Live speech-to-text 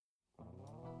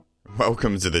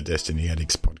Welcome to the Destiny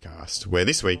Addicts podcast, where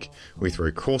this week we throw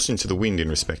caution to the wind in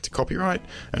respect to copyright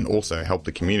and also help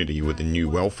the community with the new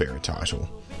welfare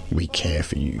title. We care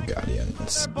for you,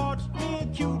 Guardians. Bought me a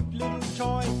cute little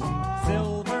toy,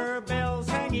 silver bells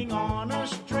hanging on a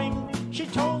string. She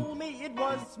told me it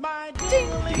was my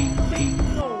ding-a-ling-ling,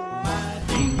 oh, my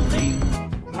ding-a-ling,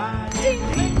 my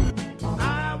ding-a-ling.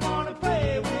 I wanna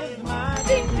play with my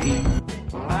ding-a-ling,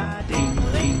 my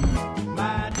ding-a-ling,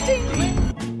 my ding-a-ling.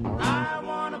 I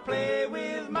wanna play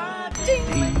with my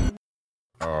ding-a-ling.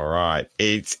 All right,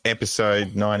 it's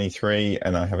episode 93,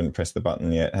 and I haven't pressed the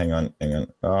button yet. Hang on.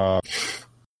 Oh,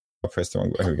 I pressed the wrong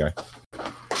button. Here we go.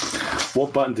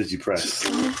 What button did you press?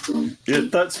 Yeah,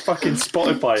 that's fucking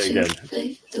Spotify again.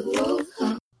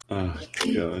 Oh,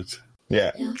 God.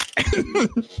 Yeah.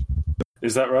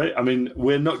 Is that right? I mean,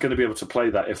 we're not going to be able to play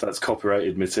that if that's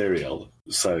copyrighted material.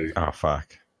 So, Oh,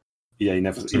 fuck. yeah, you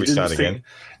never. Should we start again?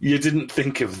 You didn't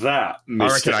think of that, I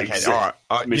Mr. reckon I can. All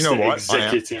right. You know what?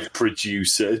 Executive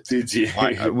producer, did you?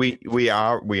 We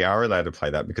are allowed to play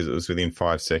that because it was within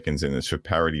 5 seconds and it's for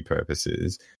parody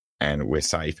purposes, and we're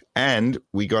safe. And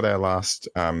we got our last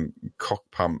cock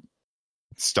pump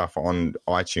stuff on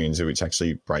iTunes, which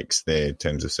actually breaks their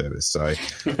terms of service. So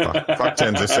fuck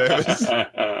terms of service.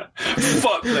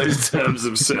 Fuck those terms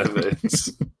of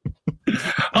service.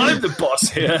 I'm the boss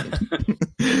here.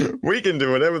 We can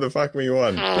do whatever the fuck we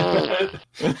want.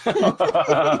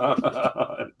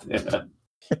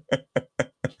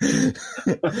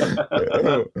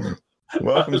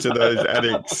 Welcome to those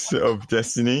addicts of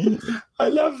Destiny. I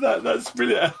love that. That's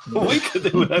brilliant. We can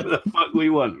do whatever the fuck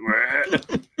we want.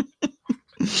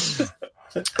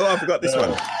 Oh, I forgot this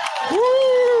one.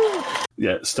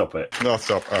 Yeah, stop it. No,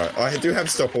 stop. All right. I do have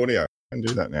stop audio. I can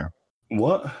do that now.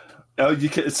 What? Oh, you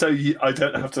can. So I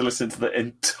don't have to listen to the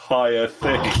entire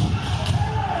thing.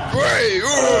 Wait,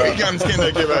 here comes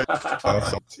Kinder Kibbo.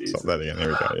 Stop that again. Here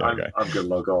we go. I'm going to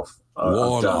log off.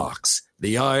 Warlocks.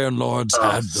 The Iron Lords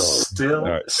had those. Still,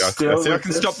 I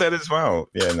can stop that as well.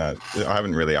 Yeah, no, I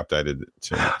haven't really updated it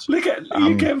too much. Look at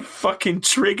you getting fucking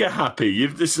trigger happy.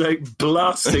 You've just like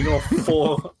blasting off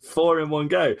four in one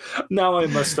go. Now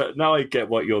I get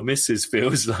what your missus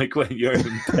feels like when you're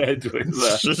in bed with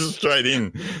her. Just straight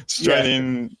in.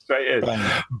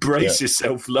 Brace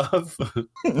yourself, love.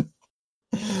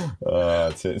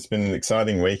 It's been an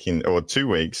exciting week or 2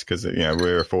 weeks because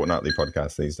we're a fortnightly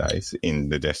podcast these days in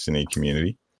the Destiny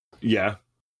community. Yeah.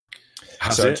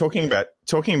 Talking about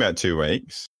 2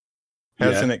 weeks,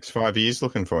 how's the next 5 years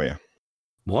looking for you?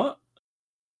 What?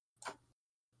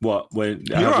 When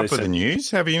you're up with the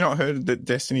news? Have you not heard that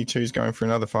Destiny 2 is going for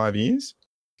another 5 years?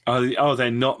 Oh,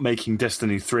 they're not making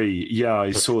Destiny 3. Yeah,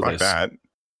 I saw like this. That.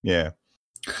 Yeah.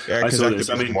 Yeah, because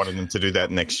I wanted them to do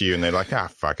that next year, and they're like,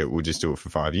 fuck it, we'll just do it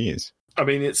for 5 years. I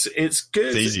mean, it's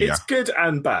good. It's good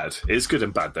and bad. It's good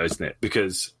and bad, though, isn't it?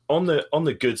 Because on the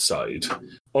good side, like,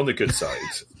 on the good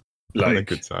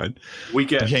side, we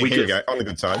get here we go. On the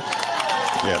good side,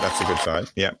 yeah, that's the good side.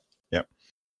 Yep.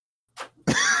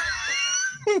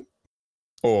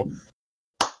 Or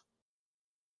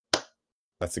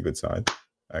that's the good side.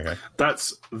 Okay.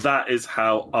 That is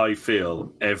how I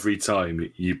feel every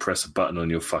time you press a button on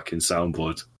your fucking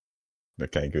soundboard.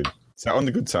 Okay, good. So on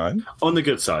the good side,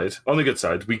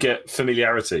 we get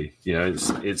familiarity.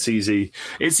 It's easy.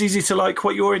 It's easy to like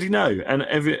what you already know, and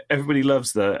everybody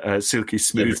loves the silky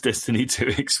smooth Destiny 2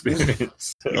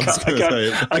 experience.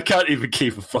 I can't even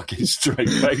keep a fucking straight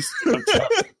face. I'm trying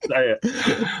to say it.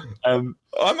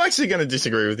 I'm actually going to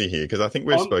disagree with you here because I think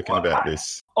we've spoken about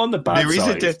this. On the bad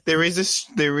side,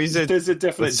 there's a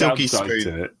definite silky downside smooth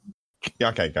to it.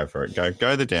 Okay, go for it.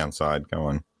 Go the downside. Go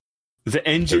on. The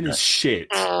engine is shit.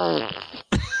 The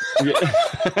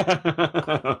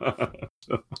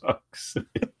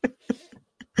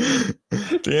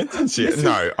engine's shit.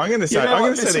 No, I'm going to say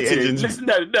the engine's...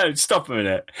 No, stop a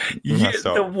minute.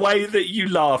 The way that you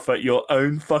laugh at your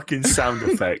own fucking sound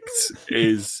effects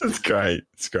is... It's great.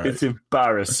 It's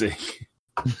embarrassing.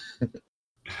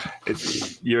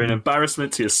 You're an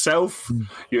embarrassment to yourself.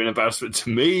 You're an embarrassment to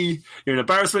me. You're an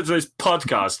embarrassment to this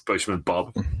podcast, Bushman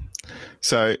Bob.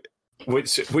 So...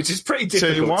 Which is pretty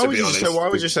difficult, to be honest. So why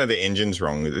would you say the engine's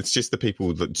wrong? It's just the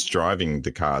people that's driving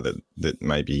the car that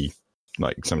may be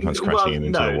like sometimes crashing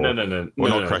into the wall. No. We're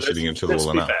not crashing into the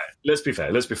wall enough. Let's be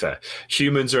fair.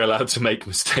 Humans are allowed to make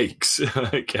mistakes.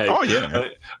 Okay. Oh yeah.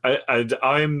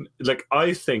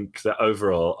 I think that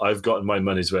overall, I've gotten my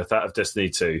money's worth out of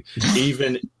Destiny 2.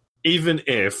 Even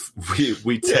if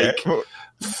we take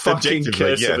fucking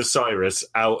Curse of Osiris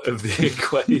out of the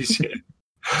equation.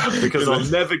 Because I'll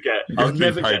never get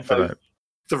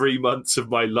 3 months of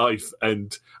my life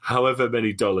and however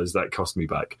many dollars that cost me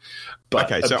back.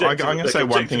 But okay, so I'm going to say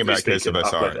one thing about Curse of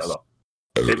Osiris.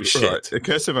 It was shit. Right, the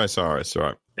Curse of Osiris,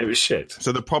 right? It was shit.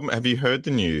 So the problem, have you heard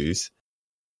the news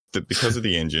that because of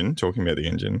the engine, talking about the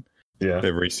engine,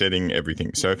 they're resetting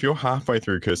everything. So if you're halfway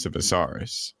through Curse of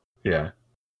Osiris, and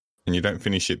you don't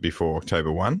finish it before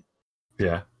October 1,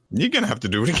 you're going to have to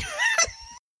do it again.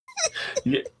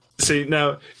 Yeah. See,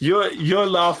 now you're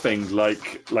laughing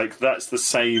like that's the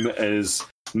same as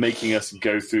making us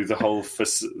go through the whole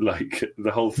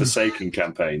Forsaken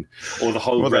campaign or the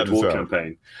whole Red War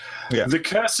campaign. Yeah. The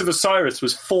Curse of Osiris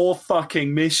was 4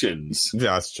 fucking missions.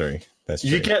 Yeah, that's true. That's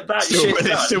true. You get that shit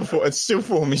done. It's still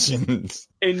 4 missions.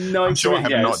 In I'm sure I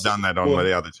have not done that on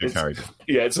the other 2 characters.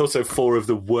 Yeah, it's also 4 of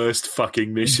the worst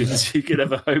fucking missions you could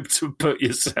ever hope to put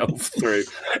yourself through.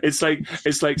 It's like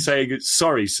saying,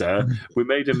 "Sorry, sir, we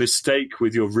made a mistake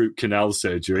with your root canal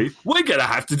surgery. We're gonna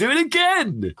have to do it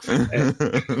again."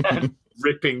 and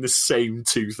ripping the same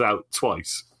tooth out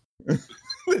twice.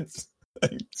 Curse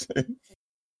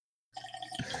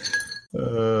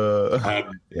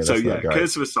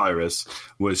of Osiris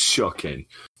was shocking,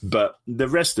 but the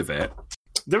rest of it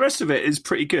is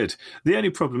pretty good. The only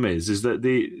problem is that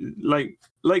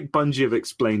like Bungie have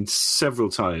explained several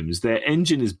times, their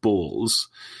engine is balls.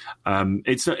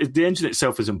 It's not, the engine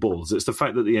itself isn't balls. It's the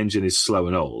fact that the engine is slow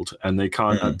and old, and they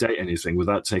can't update anything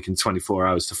without taking 24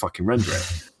 hours to fucking render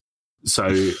it.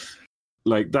 So.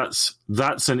 Like that's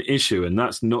an issue, and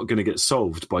that's not going to get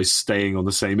solved by staying on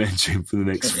the same engine for the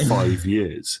next 5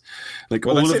 years. Like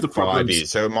all of the problems, 5 years,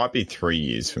 so it might be 3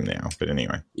 years from now. But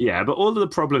anyway, yeah. But all of the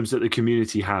problems that the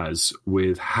community has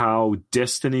with how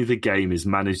Destiny the game is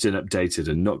managed and updated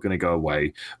and not going to go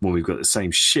away when we've got the same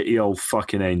shitty old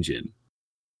fucking engine.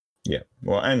 Yeah,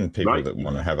 well, and people that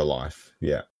want to have a life.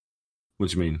 Yeah, what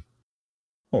do you mean?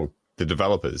 Well, the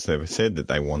developers they've said that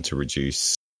they want to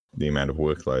reduce the amount of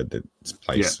workload that's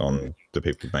placed on the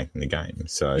people making the game.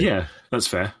 So yeah, that's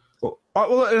fair. Well,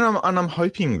 I'm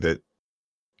hoping that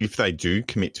if they do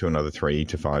commit to another 3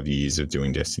 to 5 years of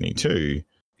doing Destiny 2,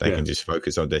 they can just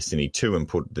focus on Destiny 2 and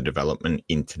put the development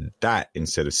into that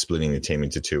instead of splitting the team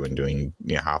into 2 and doing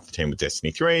half the team with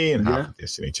Destiny 3 and half with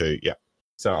Destiny 2. Yeah.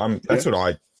 So that's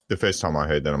what the first time I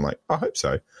heard that, I'm like, I hope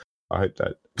so. I hope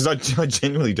that, because I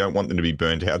genuinely don't want them to be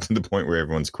burnt out to the point where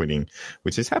everyone's quitting,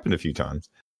 which has happened a few times.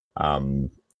 And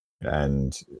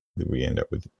we end up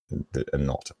with a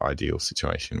not ideal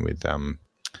situation with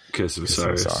Curse of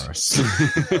Osiris.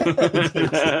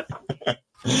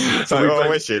 So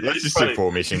let's just do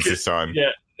 4 missions this time.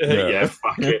 Yeah,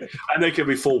 fuck it. And there could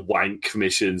be 4 wank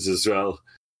missions as well.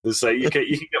 So you can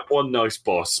get one nice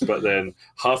boss, but then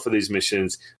half of these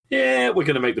missions, we're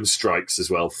going to make them strikes as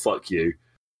well. Fuck you.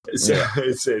 So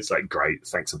it's like, great,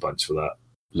 thanks a bunch for that.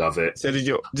 Love it. So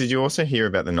did you also hear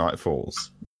about the Nightfalls?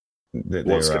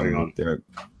 What's going on?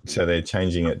 So they're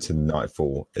changing it to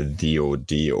Nightfall, the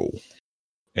Ordeal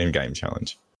in-game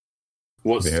challenge.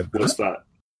 What's that?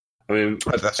 I mean,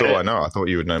 that's all I know. I thought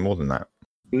you would know more than that.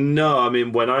 No, I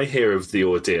mean, when I hear of the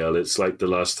Ordeal, it's like the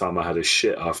last time I had a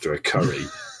shit after a curry.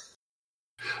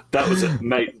 That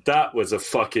was a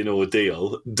fucking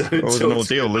ordeal. It was an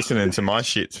ordeal listening to my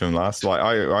shits from last. Like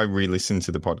I re-listened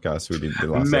to the podcast we did the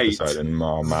last episode, and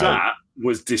that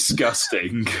was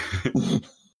disgusting.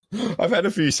 I've had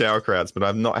a few sauerkrauts, but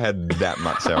I've not had that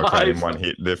much sauerkraut in one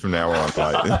hit. There from now on,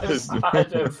 I've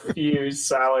had a few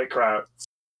sauerkrauts.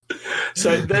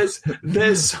 So there's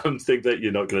something that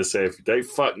you're not going to say every day.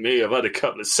 Fuck me, I've had a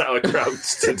couple of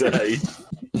sauerkrauts today.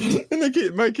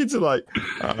 And my kids are like,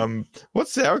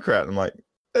 "What's sauerkraut?" I'm like,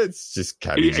 "It's just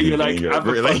cabbage." Are you like,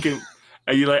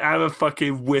 have a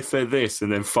fucking whiff of this,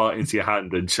 and then fart into your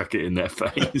hand and chuck it in their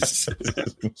face?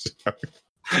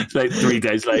 Like 3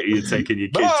 days later, you're taking your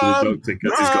kid to the doctor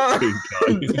because he's got pink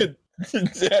eye.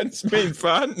 Dad's been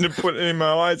farting and putting it in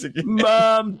my eyes again.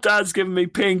 Mum, Dad's giving me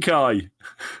pink eye.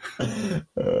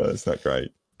 It's not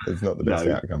great. It's not the best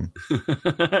outcome.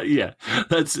 Yeah,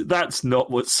 that's not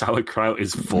what sauerkraut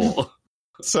is for.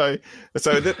 So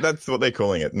that's what they're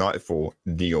calling it, Nightfall,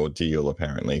 the Ordeal,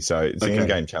 apparently. So it's an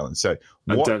in-game challenge. So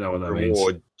I don't know what that means. What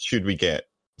reward should we get?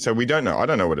 So we don't know. I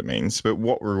don't know what it means, but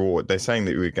what reward? They're saying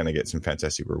that we're going to get some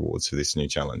fantastic rewards for this new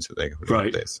challenge that they're putting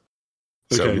up this.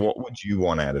 So what would you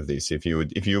want out of this? If you were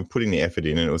putting the effort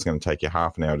in and it was going to take you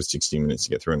half an hour to 60 minutes to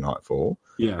get through a Nightfall,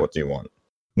 what do you want?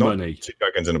 Money. 2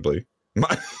 tokens and a blue.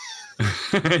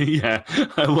 Yeah,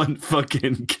 I want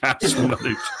fucking cash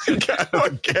money.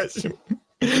 Just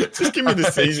give me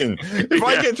the season. If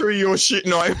I get through your shit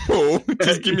Nightfall,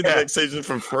 just give me the next season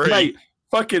for free. Mate,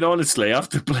 fucking honestly,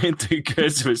 after playing through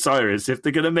Curse of Osiris, if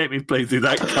they're going to make me play through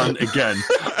that cunt again,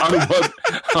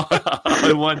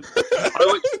 I want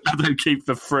Shadow Keep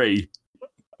for free.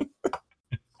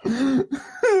 Yeah,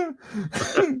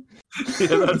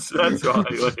 that's what I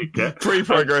want to get. Free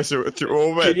progress through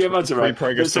all that. Can you imagine, free right?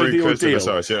 progress So through the Curse of ordeal-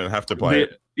 Osiris. You don't have to play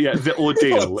it. The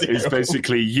ordeal is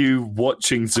basically you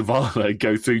watching Zavala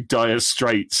go through dire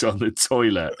straits on the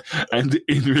toilet, and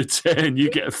in return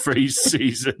you get a free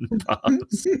season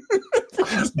pass.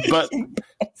 But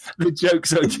the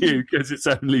joke's on you because it's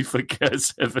only for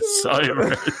Curse of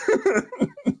Osiris.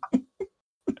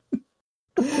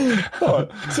 Oh,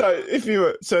 so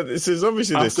this is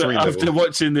obviously there's three levels. After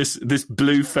watching this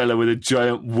blue fella with a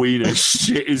giant wiener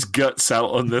shit his guts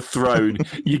out on the throne,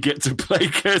 you get to play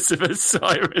Curse of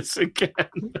Osiris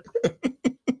again.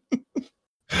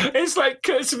 It's like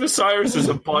Curse of Osiris is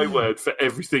a byword for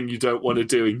everything you don't want to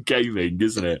do in gaming,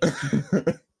 isn't it?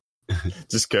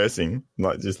 Just cursing,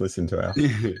 like just listen to our.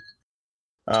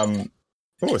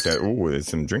 Oh, there's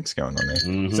some drinks going on there.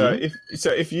 Mm-hmm.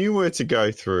 So if you were to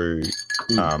go through,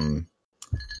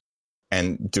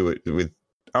 and do it with,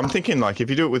 I'm thinking like if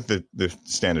you do it with the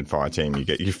standard fire team, you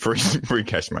get your free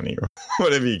cash money or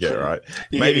whatever you get, right?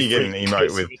 Maybe you get an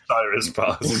emote with Cyrus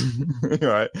Pass,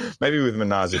 right? Maybe with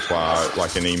Menage a Trois,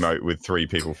 like an emote with 3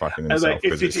 people fucking themselves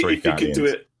because it's 3 guardians.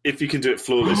 If you can do it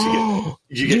flawless,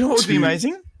 you get you know what would be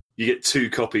amazing? You get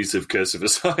 2 copies of Curse of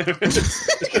Osiris.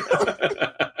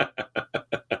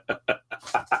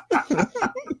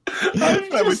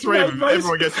 With 3 of them,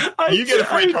 everyone gets. You get a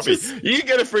free copy. You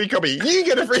get a free copy. You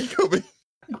get a free copy.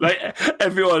 Like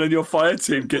everyone on your fire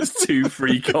team gets 2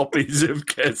 free copies of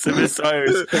Curse of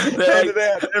Osiris.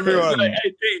 Everyone. Like,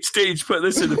 hey, Deej, put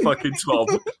this in the fucking 12.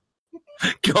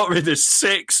 Got rid of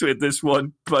 6 with this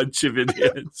one bunch of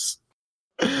idiots.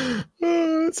 Oh,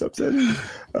 it's upsetting.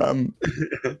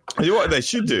 You know what they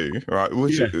should do, right?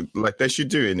 Like they should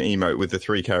do an emote with the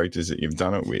 3 characters that you've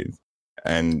done it with,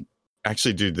 and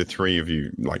actually do the 3 of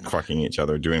you like fucking each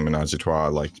other, doing Menage a Trois,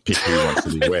 like pick who wants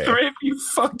to be where. 3 of you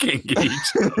fucking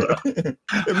each other.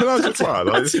 Menage a Trois,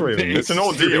 like there's 3 of them. It's an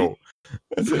ordeal.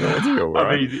 It's an ordeal, right?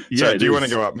 I mean, so do you want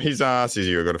to go up his ass? Is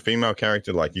you got a female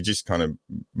character? Like you just kind of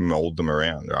mold them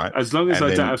around, right? As long as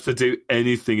I don't have to do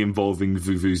anything involving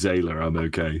Vuvuzela, I'm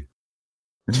okay.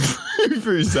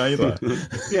 Vuvuzela.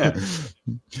 Yeah.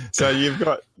 So you've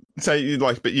got. So you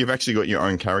like, but you've actually got your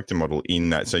own character model in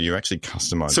that, so you're actually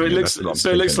customizing.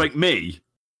 So it looks like me.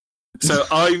 So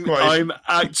I'm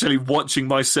actually watching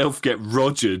myself get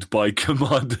rogered by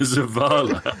Commander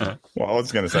Zavala. Well, I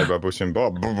was going to say by Bush and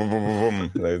Bob.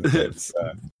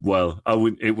 Well,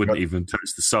 it wouldn't even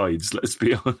touch the sides. Let's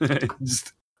be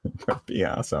honest. Be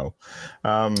arsehole.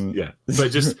 Yeah,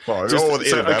 but just or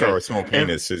that or a small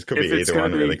penis. It could be either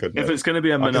one, really. Couldn't it? If it's going to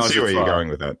be a Menage a Trois, I can see where you're going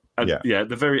with that. At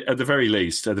the very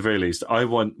least, I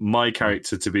want my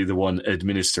character to be the one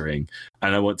administering,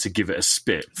 and I want to give it a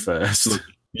spit first. Look,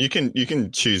 you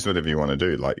can choose whatever you want to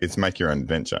do. Like it's make your own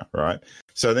adventure, right?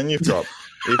 So then you've got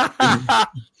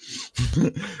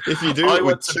if you do it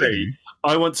with 2.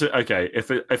 I want to. Okay,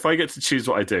 if I get to choose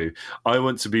what I do, I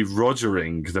want to be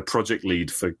Rogering the project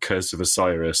lead for Curse of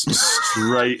Osiris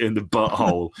straight in the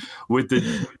butthole with the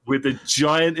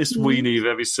giantest weenie you've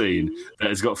ever seen that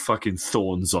has got fucking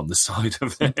thorns on the side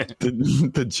of it.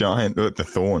 The giant, the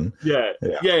thorn. Yeah.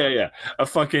 A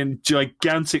fucking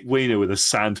gigantic wiener with a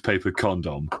sandpaper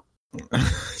condom.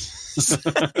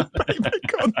 Sandpaper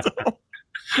condom.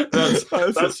 That's what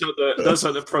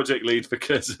the project lead for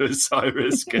Curse of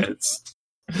Osiris gets.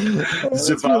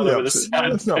 Zavala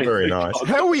that's not very nice.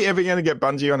 How are we ever going to get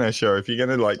Bungie on our show if you're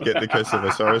going to like get the Curse of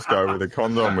Osiris guy with a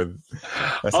condom with?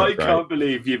 I can't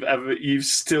believe you've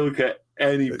still got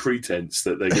any pretense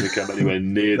that they're going to come anywhere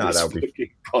near this fucking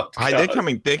podcast. Hey,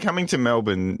 they're coming to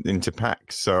Melbourne into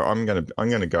PAX, so I'm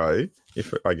gonna go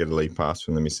if I get a leave pass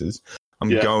from the missus. I'm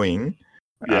going.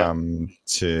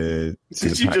 To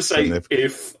did you just say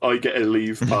if I get a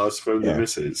leave pass from the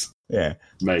missus? Yeah,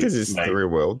 because it's the real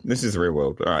world. This is the real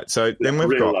world. All right, so then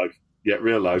we've got life. Yeah,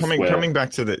 real life. Coming back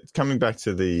to the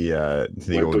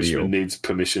ordeal. Bushman needs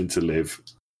permission to live.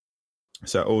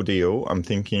 So ordeal. I'm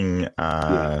thinking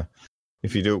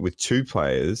if you do it with 2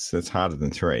 players, that's harder than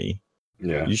 3.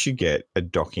 Yeah, you should get a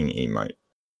docking emote.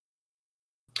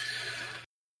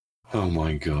 Oh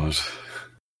my god!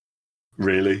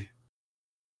 Really?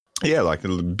 Yeah, like a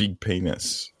big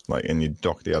penis, like, and you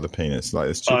dock the other penis. Like,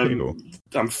 there's 2 people.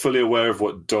 I'm fully aware of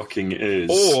what docking is.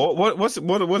 Or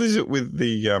what is it with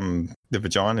the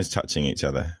vaginas touching each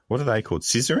other? What are they called?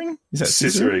 Scissoring? Is that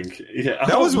scissoring? Yeah,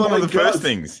 that was one of the first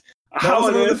things. That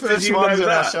was one of the first ones on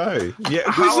our show. Yeah,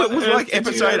 it was like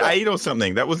episode 8 or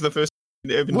something. That was the first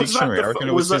The Urban Dictionary. I reckon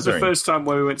it was that the first time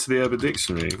when we went to the Urban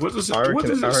Dictionary? What does it say? I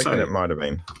reckon it might have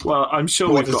been. Well, I'm sure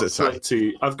we've got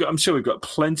plenty. I'm sure we've got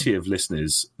plenty of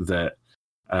listeners that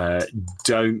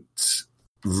don't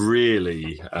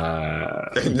really.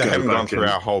 They haven't gone through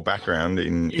our whole background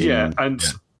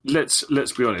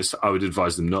Let's be honest. I would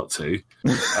advise them not to.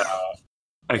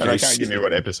 Okay, I can't give you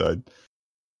what episode.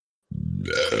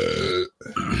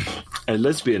 A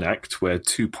lesbian act where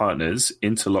two partners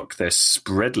interlock their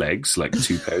spread legs like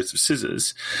two pairs of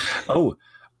scissors. And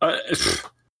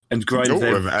grind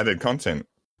their added content.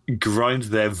 Grind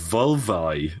their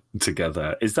vulvae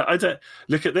together. Is that? I don't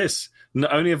look at this.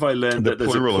 Not only have I learned that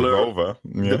there's plural of vulva,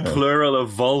 the plural of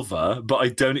vulva, but I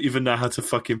don't even know how to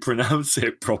fucking pronounce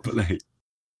it properly.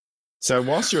 So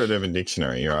whilst you're at Urban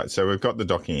Dictionary, right? So we've got the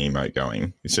docking emote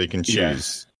going, so you can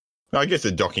choose. Yeah. I guess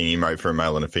the docking emote for a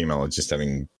male and a female is just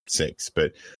having sex.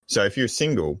 But so if you're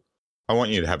single, I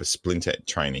want you to have a splinter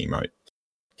train emote.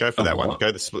 Go for that one.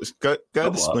 Go the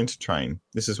splinter train.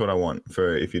 This is what I want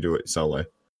for if you do it solo,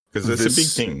 because it's a big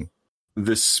thing.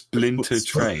 The splinter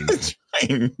train.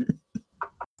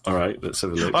 All right, let's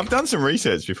have a look. I've done some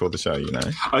research before the show, you know.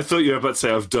 I thought you were about to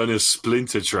say I've done a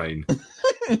splinter train.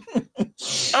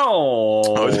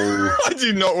 Oh. I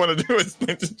do not want to do a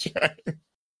splinter train.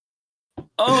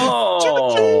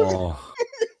 Oh.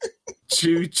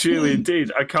 Choo-choo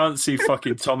indeed. I can't see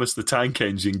fucking Thomas the Tank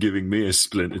Engine giving me a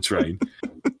splinter train.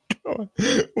 God.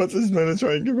 What's a splinter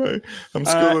train, Gibbo? I'm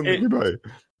schooling Gibbo.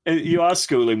 You are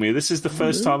schooling me. This is the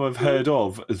first time I've heard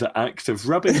of the act of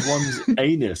rubbing one's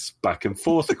anus back and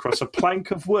forth across a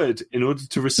plank of wood in order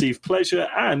to receive pleasure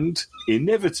and,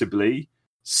 inevitably,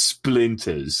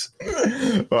 splinters.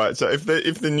 Right, so if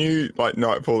the new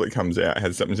Nightfall that comes out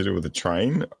has something to do with a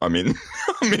train, I'm in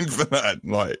for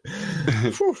that.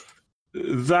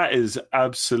 That is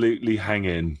absolutely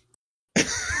hanging.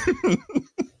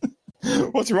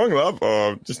 What's wrong, love?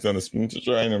 Oh, I've just done a splinter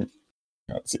train and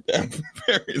can't sit down for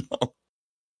very long.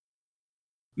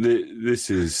 This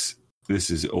is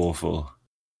awful.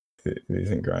 It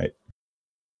isn't great.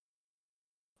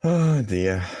 Oh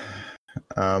dear.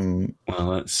 Well,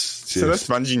 that's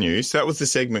Bungie news. That was the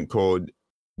segment called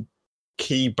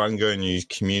Key Bungo News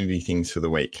Community Things for the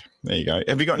Week. There you go.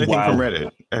 Have you got anything from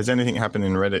Reddit? Has anything happened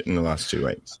in Reddit in the last 2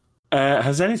 weeks?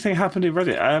 Has anything happened in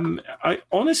Reddit?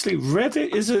 Honestly,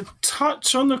 Reddit is a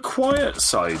touch on the quiet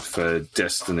side for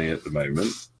Destiny at the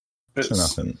moment.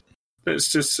 Nothing. Let's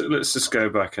just go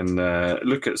back and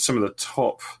look at some of the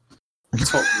top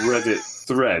Reddit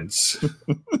threads.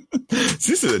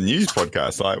 This is a news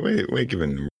podcast. Like we're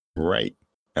giving great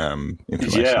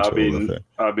information. Yeah,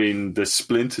 I mean the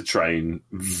Splinter Train,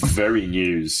 very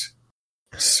news,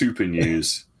 super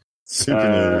news,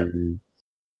 news.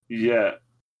 Yeah.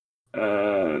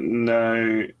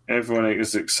 No, everyone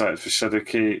is excited for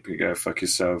Shadowkeep. You go fuck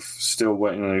yourself. Still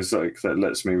waiting on exotic that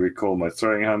lets me recall my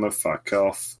throwing hammer. Fuck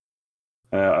off.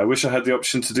 I wish I had the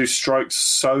option to do strikes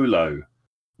solo.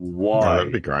 Why? No,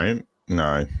 that'd be great.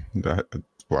 No,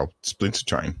 Splinter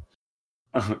Train.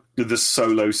 The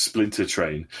solo Splinter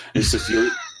Train. It's just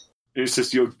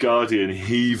your guardian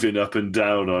heaving up and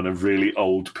down on a really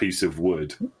old piece of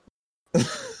wood.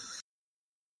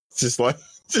 Just like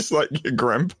your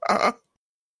grandpa.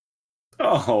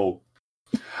 Oh,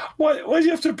 why do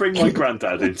you have to bring my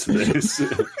granddad into this?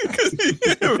 Because you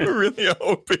have a really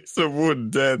old piece of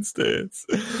wood downstairs.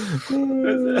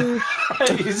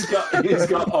 He's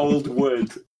got old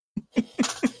wood.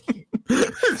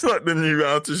 It's like the new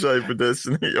aftershave for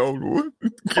Destiny. Old wood.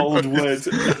 Old wood.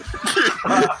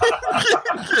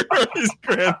 His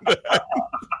granddad.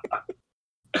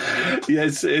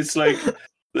 Yes, it's like.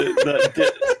 A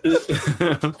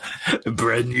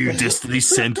brand new Destiny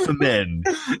scent for men.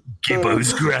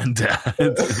 Gibbo's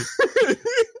granddad.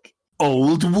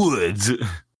 Old wood.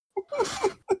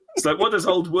 It's like, what does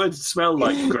old wood smell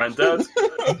like, granddad?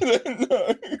 I don't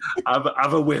know.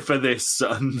 Have a whiff of this,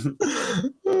 son.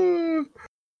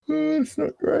 It's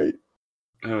not great.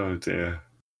 Oh dear.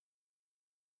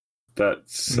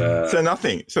 That's so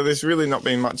nothing. So there's really not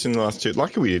been much in the last 2.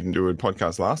 Luckily, we didn't do a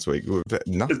podcast last week. We've had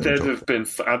nothing. There'd have been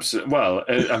absolutely. Well,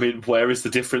 I mean, where is the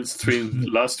difference between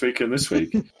last week and this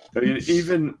week? I mean,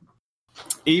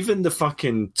 even the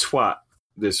fucking twat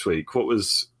this week.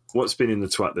 What's been in the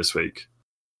twat this week?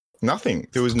 Nothing.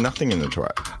 There was nothing in the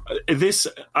twat.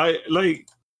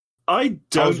 I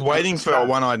was waiting for a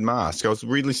One-Eyed Mask. I was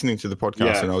re-listening to the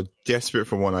podcast and I was desperate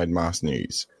for One-Eyed Mask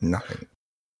news. Nothing.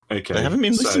 Okay. They haven't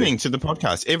been listening to the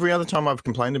podcast. Every other time I've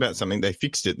complained about something, they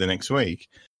fixed it the next week.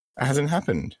 It hasn't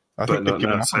happened. I think they've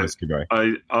given up on this, Gibbo.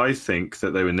 I think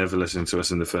that they were never listening to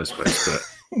us in the first place, but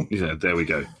there we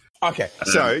go. Okay,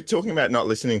 so talking about not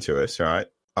listening to us, right?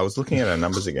 I was looking at our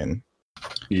numbers again.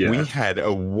 Yeah. We had a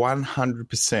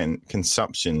 100%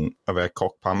 consumption of our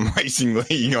cock pump racing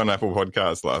league on Apple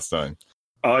Podcasts last time.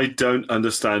 I don't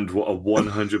understand what a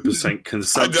 100%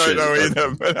 consumption. I don't know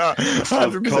either, but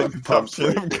 100%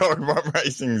 consumption of cock pump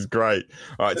racing is great.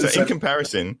 All right, so in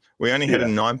comparison, we only had a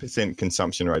 9%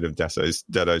 consumption rate of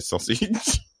Daddo's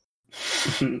sausage.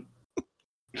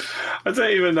 I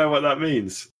don't even know what that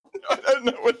means. I don't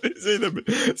know what it is either, but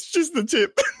it's just the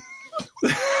tip.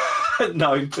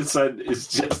 9% is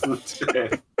just the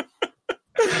tip.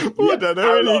 Well, I don't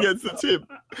know when he gets the tip.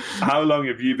 How long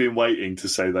have you been waiting to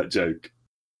say that joke?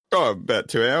 Oh, about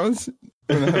 2 hours.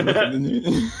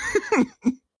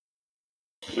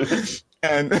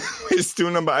 And we're still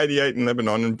number 88 in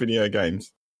Lebanon in video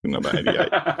games. Number 88.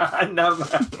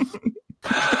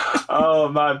 Oh,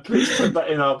 man, please put that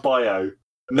in our bio.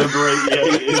 Number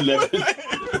 88 in Lebanon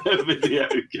video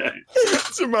games.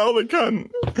 Jamal the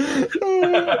cunt.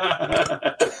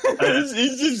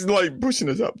 He's just like pushing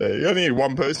us up there. You only need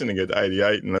one person to get to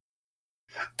 88.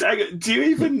 Dang it, do you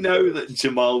even know that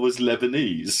Jamal was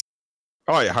Lebanese?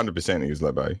 Oh, yeah, 100% he was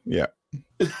Lebo. Yeah.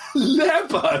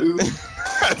 Lebo?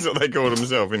 That's what they called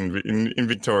themselves in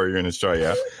Victoria in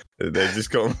Australia. They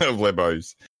just call themselves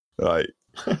Lebos. Like,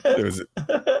 it was,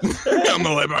 I'm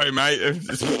a Lebo, mate.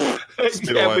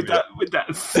 Yeah, with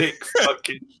that thick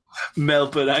fucking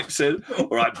Melbourne accent. All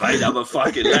right, mate, I'm a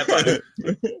fucking Lebo.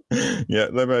 Yeah,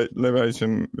 Lebos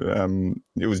from,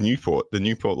 it was Newport. The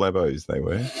Newport Lebos, they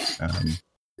were.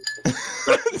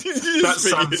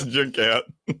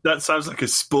 That sounds like a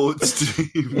sports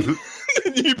team.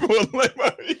 Newport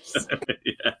Lebos.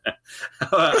 Yeah.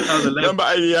 Number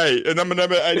 88. Number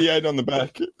 88 on the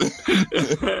back.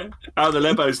 How the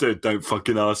Lebos do? Don't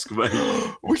fucking ask me.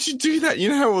 We should do that. You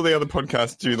know how all the other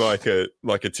podcasts do like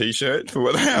a T-shirt for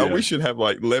what they are? Yeah. We should have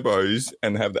like Lebos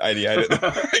and have the 88 at the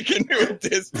back and do a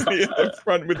Destiny at the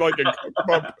front with like a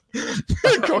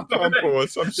cock pump or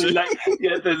some shit.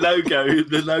 Yeah,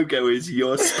 the logo is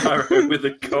your sparrow with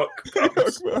a cock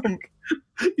pump.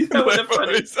 You know what the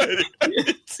funny is?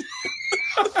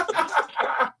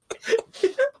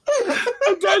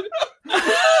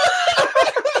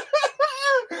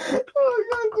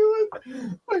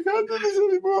 I can't do this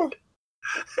anymore.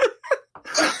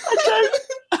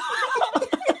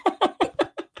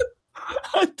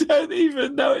 I don't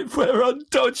even know if we're on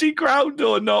dodgy ground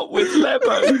or not with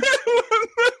Lebos.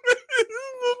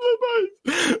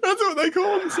 That's what they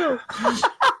call themselves.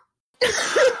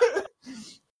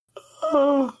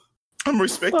 Oh, I'm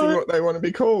respecting what they want to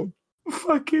be called.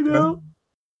 Fucking hell.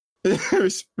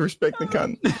 Respect the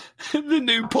cunt. The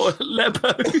Newport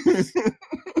Lebos.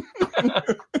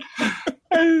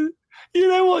 You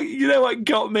know what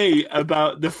got me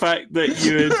about the fact that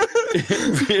you had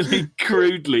really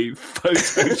crudely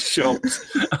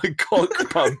photoshopped a cock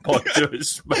pump onto a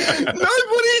sparrow.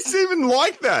 Nobody's even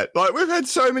like that. Like, we've had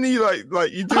so many like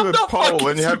you do a poll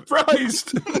and you have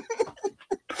surprised.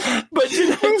 But do you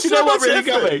know what really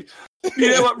got me?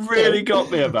 You know what really got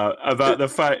me about the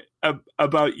fact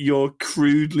about your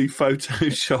crudely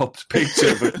photoshopped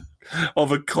picture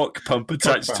of a cock pump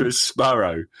attached to a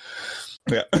sparrow.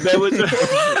 Yeah. There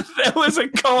was a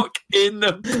cock in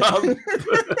the pump.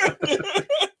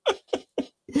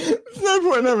 There's no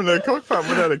point having a cock pump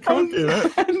without a cock in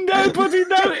it. And nobody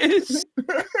noticed.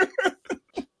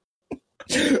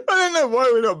 I don't know why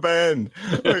we're not banned.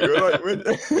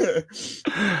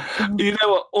 You know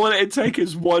what? All it'd take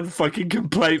is one fucking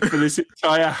complaint for this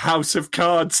entire house of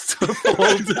cards to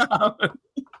fall down.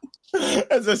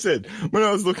 As I said, when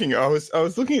I was looking, I was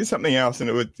looking at something else, and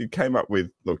it came up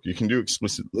with, look, you can do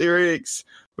explicit lyrics,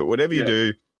 but whatever you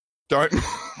do, don't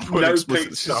put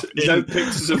explicit stuff in. No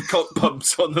pictures of cock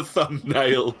pumps on the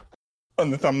thumbnail.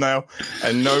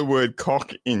 And no word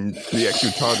cock in the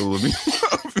actual title of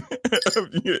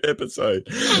your episode.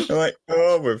 I'm like,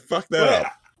 oh, we've fucked that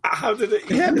up. How did it?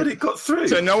 Yeah, but it got through.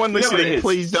 So no one listening,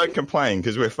 please don't complain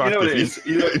because we're fucked. You know what it is?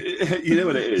 You know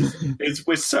what it is? It's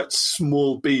we're such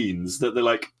small beans that they're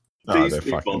like, these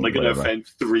people, they're going to offend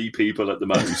 3 people at the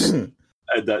most. And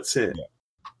that's it. Yeah.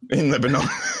 In Lebanon.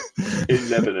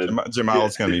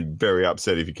 Jamal's going to be very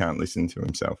upset if he can't listen to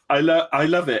himself. I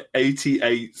love it.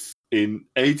 88th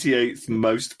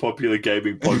most popular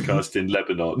gaming podcast in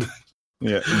Lebanon.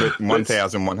 Yeah, but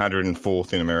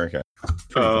 1,104th in America.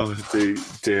 Oh,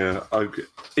 dear.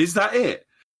 Is that it?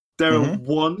 There are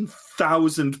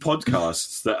 1,000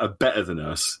 podcasts that are better than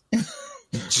us.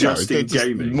 Just in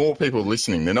gaming. More people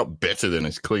listening. They're not better than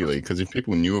us, clearly, because if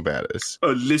people knew about us.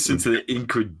 Oh, listen to the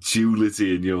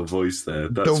incredulity in your voice there.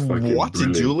 That's the fucking what?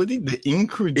 Brilliant. The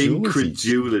incredulity?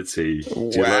 Incredulity.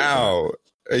 Wow.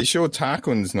 Are you sure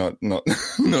Tarquin's not around?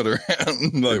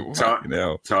 Like,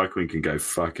 Tarquin can go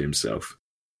fuck himself.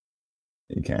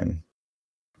 He can.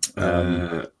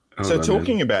 So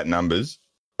talking about numbers,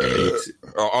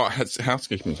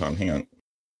 housekeeping time. Hang on.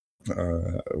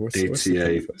 What's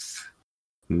 88th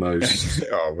most.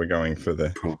 We're going for the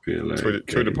popular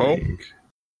Twitter poll.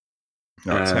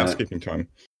 No, it's housekeeping time.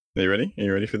 Are you ready? Are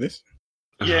you ready for this?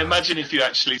 Yeah, imagine if you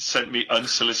actually sent me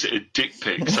unsolicited dick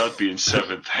pics. I'd be in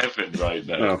seventh heaven right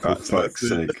now. Oh, for fuck's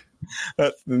sake!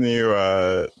 That's the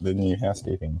new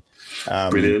housekeeping.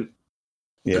 Brilliant.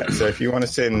 Yeah, so if you want to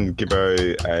send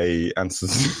Gibbo a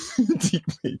unsolicited dick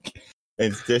pic,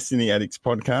 it's Destiny Addicts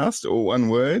Podcast, all one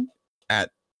word, at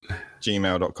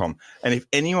gmail.com. And if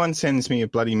anyone sends me a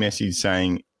bloody message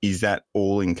saying, is that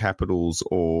all in capitals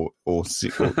or do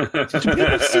people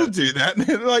still do that?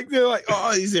 They're like,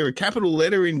 oh, is there a capital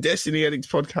letter in Destiny Addicts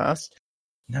Podcast?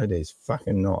 No, there's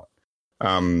fucking not.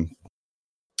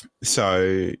 So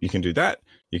you can do that.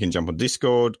 You can jump on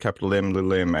Discord, capital M,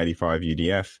 little m, 85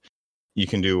 UDF. You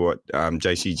can do what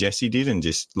JC Jesse did and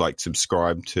just like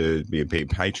subscribe to be a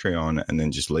Patreon and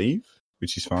then just leave,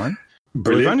 which is fine.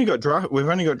 We've only got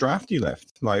Drafty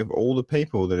left. Like all the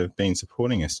people that have been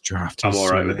supporting us, Drafty. I'm all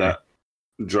right with that.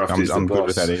 Drafty's I'm good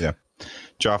with that either.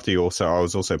 Drafty also. I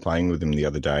was also playing with him the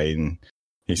other day, and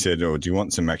he said, "Oh, do you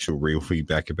want some actual real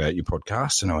feedback about your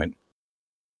podcast?" And I went,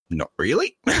 "Not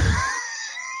really."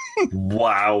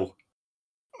 Wow.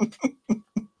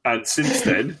 And since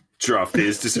then, Drafty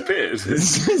has disappeared.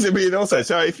 Also.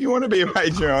 So if you want to be a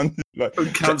Patreon,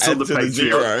 cancel the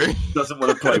Patreon. Doesn't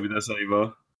want to play with us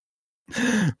anymore.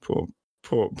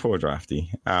 Poor Drafty.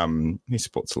 He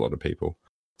supports a lot of people.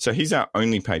 So he's our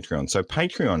only Patreon. So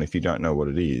Patreon, if you don't know what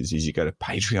it is you go to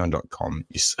patreon.com,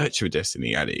 you search for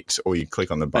Destiny Addicts, or you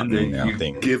click on the button in our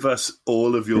thing. Give us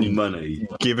all of your money.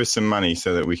 Give us some money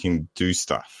so that we can do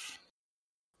stuff.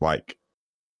 Like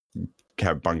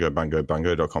have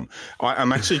bungo.com.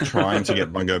 I'm actually trying to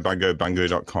get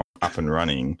bungo.com up and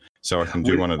running so I can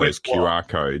do one of those QR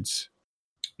codes.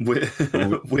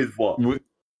 With what?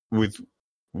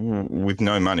 With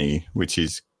no money, which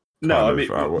is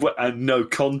and no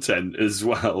content as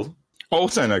well.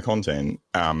 Also no content.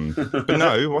 But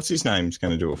no, what's his name's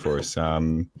going to do it for us?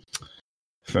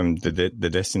 From the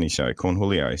Destiny show, Corn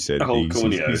Julio said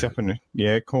he's up and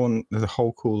the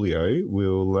whole Coolio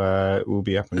will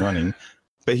be up and running,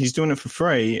 but he's doing it for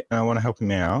free, and I want to help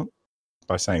him out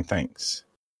by saying thanks.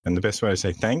 And the best way to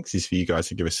say thanks is for you guys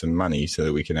to give us some money so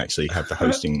that we can actually have the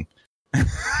hosting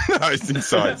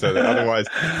site. So that otherwise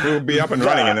we'll be up and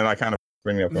running, and then I can't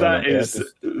bring it up. Is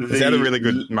that a really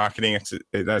good marketing?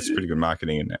 That's pretty good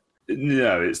marketing, isn't it?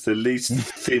 No, it's the least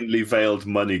thinly veiled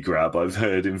money grab I've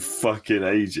heard in fucking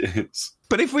ages.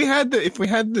 But if we had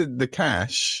the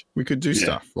cash, we could do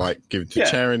stuff like give it to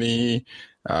charity.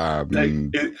 What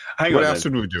else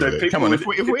would we do with it? Come on, if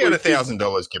we had $1,000,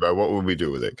 Gibbo, what would we do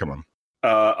with it? Come on.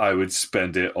 I would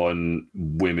spend it on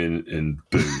women and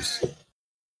booze.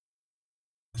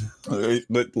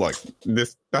 But like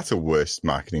that's a worse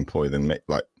marketing ploy than me.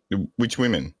 Like, which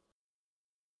women?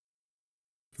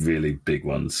 Really big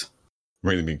ones.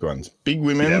 Really big ones. Big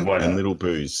women and little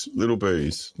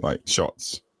booze, like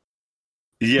shots.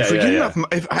 Yeah,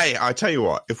 I tell you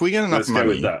what, if we get enough money, go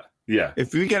with that. Yeah.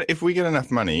 If we get enough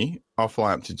money, I'll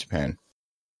fly up to Japan.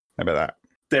 How about that?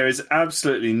 There is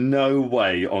absolutely no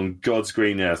way on God's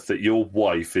green earth that your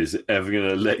wife is ever going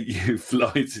to let you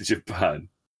fly to Japan.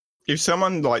 If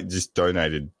someone like just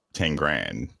donated 10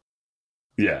 grand,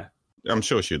 yeah, I'm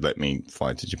sure she'd let me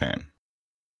fly to Japan.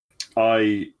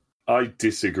 I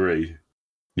disagree.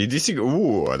 You disagree?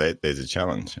 Ooh, there's a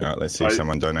challenge. All right, let's see if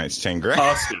someone donates 10 grand.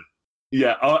 Ask him.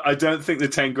 Yeah, I don't think the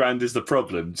 10 grand is the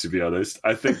problem, to be honest.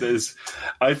 I think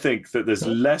that there's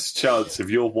less chance of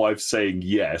your wife saying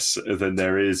yes than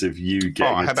there is of you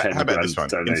getting a 10 grand this one?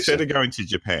 donation. Instead of going to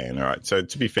Japan, all right, so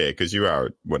to be fair, because you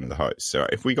are one of the hosts, so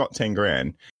if we got 10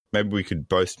 grand, maybe we could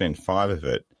both spend 5 of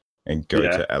it and go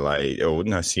to LA or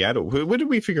Seattle. Where did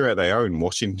we figure out they are in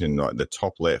Washington, like the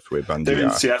top left where Bungie They're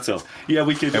in Seattle. Yeah,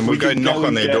 we could. And we'll go knock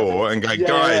on their door and go,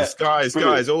 guys,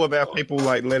 all of our people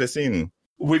like let us in.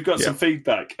 We've got some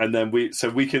feedback, and then we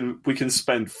can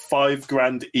spend 5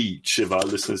 grand each of our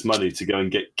listeners' money to go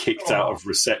and get kicked out of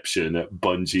reception at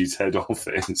Bungie's head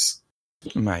office.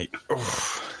 Mate,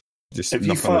 just have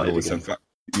you farted again?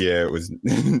 Yeah, it was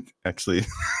actually.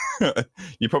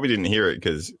 You probably didn't hear it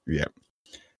because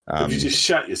have you just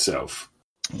shat yourself?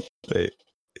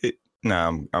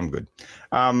 No, I'm good.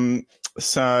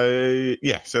 So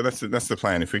that's the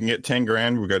plan. If we can get 10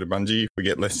 grand, we'll go to Bungie. If we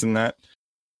get less than that,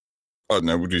 oh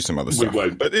no, we'll do some other stuff. We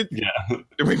won't. But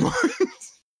we won't.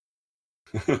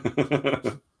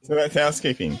 So that's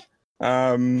housekeeping.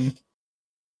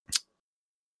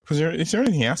 Is there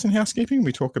anything else in housekeeping?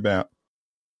 We talk about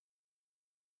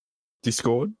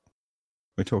Discord.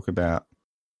 We talk about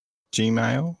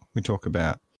Gmail. We talk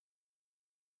about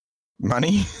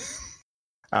money.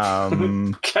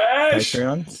 Cash.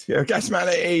 Patreon. Cash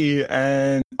money.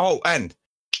 And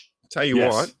tell you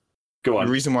what. Go on.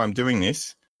 The reason why I'm doing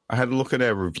this, I had a look at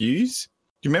our reviews.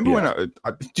 Do you remember when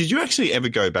did you actually ever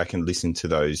go back and listen to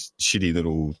those shitty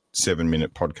little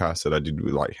 7-minute podcasts that I did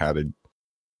with like how to do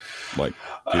the weekly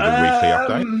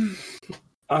update?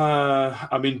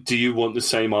 I mean, do you want the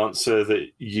same answer that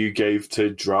you gave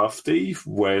to Drafty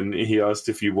when he asked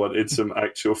if you wanted some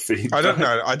actual feedback? I don't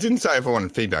know. I didn't say if I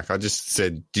wanted feedback. I just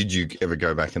said, did you ever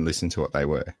go back and listen to what they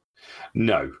were?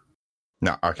 No.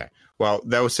 No. Okay. Well,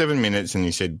 they were 7 minutes and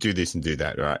you said, do this and do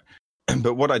that, right?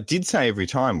 But what I did say every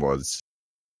time was,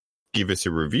 give us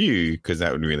a review because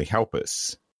that would really help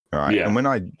us, right? Yeah. And when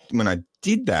I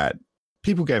did that,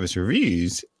 people gave us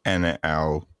reviews and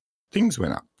our things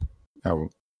went up.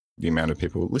 The amount of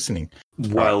people listening.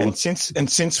 Well, and since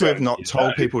we've not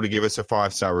told people to give us a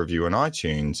 5-star review on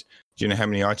iTunes, do you know how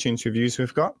many iTunes reviews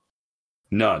we've got?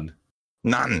 None.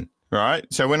 Right?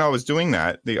 So when I was doing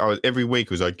that, every week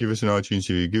was like, give us an iTunes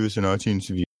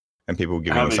review, and people were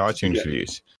giving us iTunes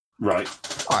reviews. Right.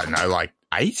 I don't know, like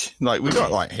 8? Like we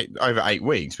got like over 8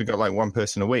 weeks, we got like one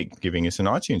person a week giving us an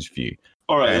iTunes review.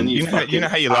 All right, and you know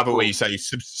how you love it where you say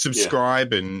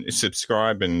subscribe and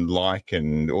like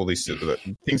and all these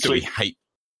things that we hate.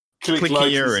 Click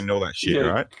here and all that shit,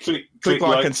 right? Click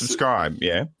like and subscribe,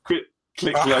 yeah.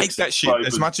 I hate that shit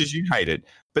as much as you hate it.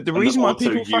 But the reason why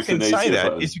people fucking say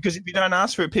that is because if you don't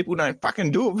ask for it, people don't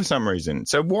fucking do it for some reason.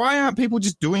 So why aren't people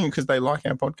just doing it because they like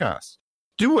our podcast?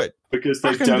 Do it. Because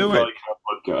they don't like our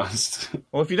podcast.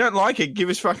 Well, if you don't like it, give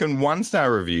us fucking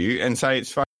 1-star review and say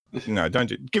it's fucking... No, don't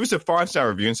do it. Give us a 5-star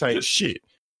review and say it's shit.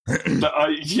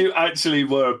 You actually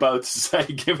were about to say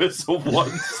give us a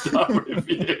 1-star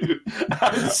review.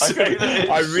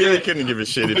 I really couldn't give a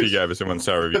shit if you gave us a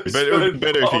 1-star review. But it would be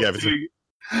better if you gave us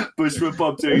Bushman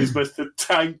Bob doing his best to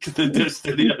tank the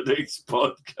Destiny Addicts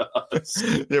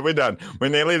podcast. Yeah, we're done. We're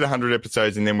nearly at 100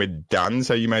 episodes and then we're done.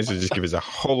 So you may as well just give us a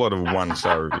whole lot of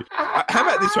 1-star review. How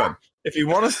about this one? If you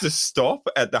want us to stop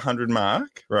at the 100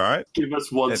 mark, right? Give us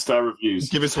 1-star reviews.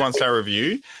 Give us 1-star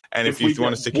review, and if you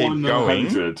want us to keep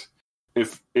going,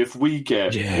 if we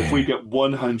get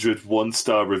 100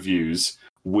 1-star reviews,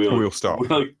 we'll stop.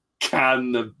 We'll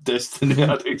can the Destiny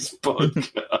Addicts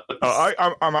podcast.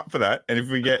 I'm up for that. And if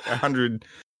we get 100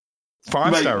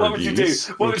 5-star reviews,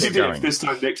 what would you do if this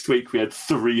time next week we had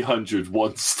 300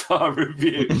 1-star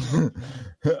reviews?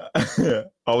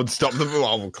 I would stop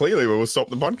clearly we will stop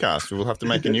the podcast. We'll have to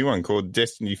make a new one called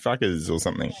Destiny Fuckers or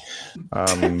something.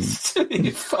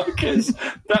 Destiny Fuckers?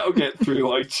 That'll get through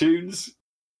iTunes.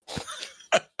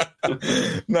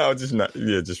 No, I'll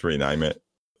just rename it.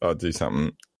 I'll do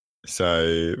something.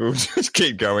 So we'll just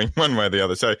keep going one way or the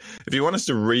other. So if you want us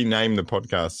to rename the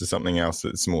podcast to something else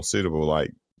that's more suitable,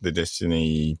 like the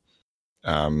Destiny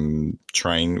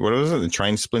train, what was it? The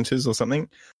Train Splinters or something,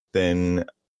 then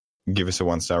give us a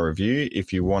 1-star review.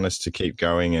 If you want us to keep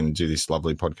going and do this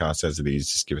lovely podcast as it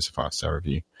is, just give us a 5-star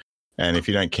review. And if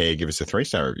you don't care, give us a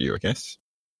 3-star review, I guess.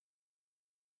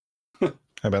 How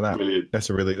about that? Brilliant. That's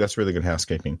really good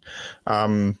housekeeping.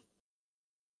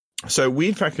 So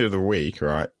weird fact of the week,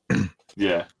 right?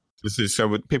 Yeah.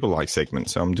 So people like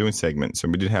segments. So I'm doing segments. So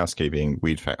we did housekeeping,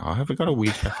 weird fact. Oh, have I got a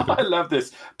weird fact? I love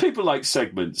this. People like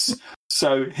segments.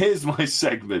 So here's my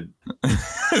segment.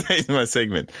 Here's my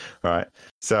segment. All right.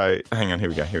 So hang on. Here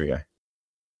we go.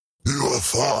 You are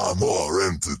far more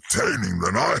entertaining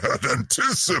than I had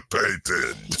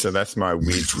anticipated. So that's my weird.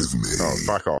 Meet with me. Oh,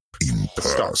 fuck off. In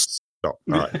person. Stop.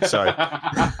 All right. So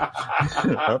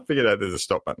I figured out there's a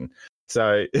stop button.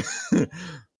 So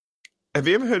have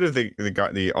you ever heard of the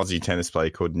guy, the Aussie tennis player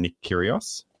called Nick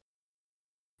Kyrgios?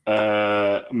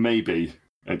 Maybe,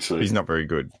 actually. He's not very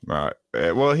good, right?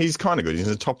 Well, he's kind of good. He's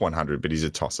in the top 100, but he's a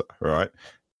tosser, right?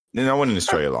 No one in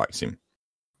Australia likes him.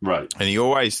 Right. And he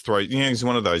always throws, he's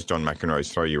one of those John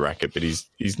McEnroe's throw your racket, but he's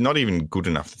not even good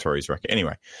enough to throw his racket.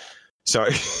 Anyway, so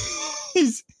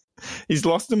he's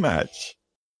lost a match.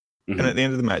 Mm-hmm. And at the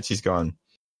end of the match, he's gone,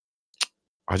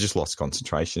 I just lost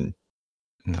concentration.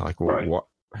 And they're like, well, right. What?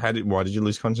 Why did you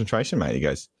lose concentration, mate? He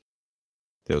goes,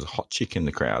 there was a hot chick in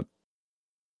the crowd.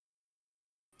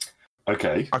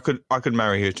 Okay. I could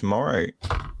marry her tomorrow.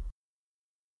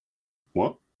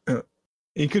 What?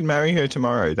 He could marry her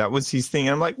tomorrow. That was his thing.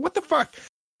 And I'm like, what the fuck?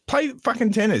 Play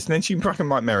fucking tennis, and then she fucking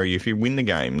might marry you if you win the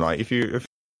game. Like if you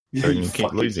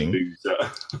keep losing.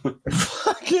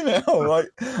 Fuck Fucking hell! Like,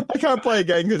 I can't play a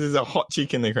game because there's a hot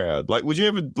chick in the crowd. Like, would you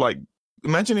ever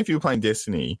imagine if you were playing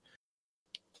Destiny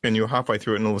and you were halfway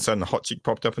through it and all of a sudden a hot chick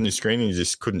popped up on your screen and you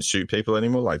just couldn't shoot people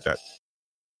anymore like that?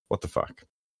 What the fuck?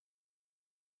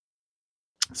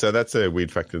 So that's a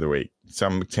weird fact of the week.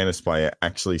 Some tennis player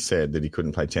actually said that he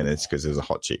couldn't play tennis because there's a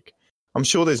hot chick. I'm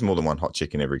sure there's more than one hot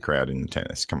chick in every crowd in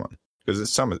tennis. Come on, because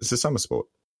it's summer. It's a summer sport.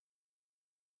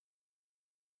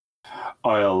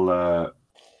 I'll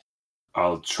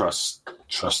trust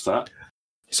that.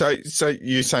 So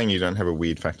you're saying you don't have a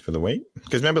weird fact for the week?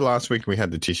 Because remember last week we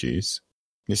had the tissues.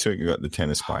 This week we got the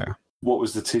tennis player. What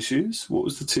was the tissues? What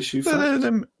was the tissue fact?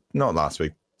 Not last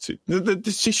week. The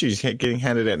tissues getting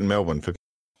handed out in Melbourne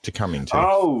to come into.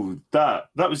 Oh, that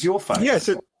was your fact. Yeah,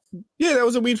 that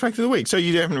was a weird fact of the week. So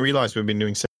you haven't realised we've been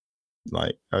doing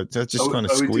I just kind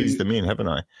of squeezed them in, haven't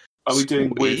I? Are we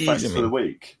doing weird facts for the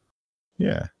week?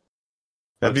 Yeah.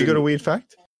 Have you got a weird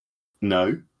fact?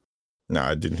 No. No,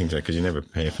 I didn't think so because you never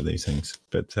prepare for these things.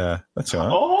 But that's all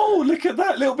right. Oh, look at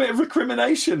that little bit of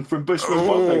recrimination from Bushman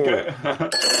Bob.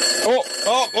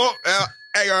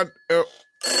 Hang on.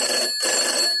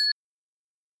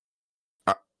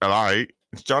 Hello,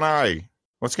 it's Jono.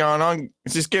 What's going on?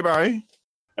 Is this Gibbo?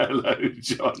 Hello,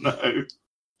 Jono.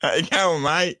 How you going,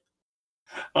 mate?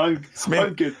 I'm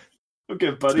good. I'm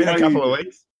good, buddy. It's been a couple of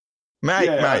weeks.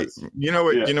 Mate, you know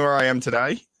what? Yeah. You know where I am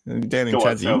today? Down in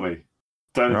Tassie. Tell me.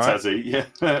 Down in Tassie, yeah.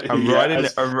 I'm right in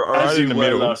the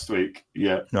middle. Last week,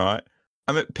 yeah. Right.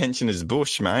 I'm at Pensioners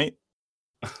Bush, mate.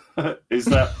 Is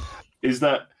that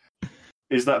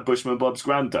Bushman Bob's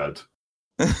granddad?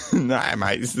 No,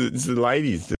 mate. It's the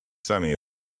ladies.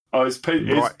 Oh, it's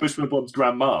Bushman Bob's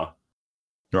grandma.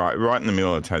 Right in the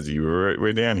middle of Tassie.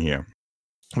 We're down here.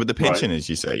 With the pensioners,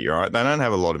 you see, right? They don't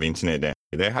have a lot of internet down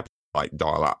here. They're happy to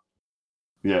dial up.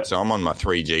 Yeah. So I'm on my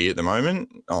 3G at the moment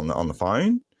on the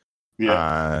phone.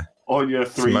 Yeah. On your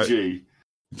 3G.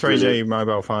 3G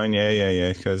mobile phone.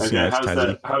 Yeah. Because okay,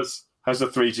 how's the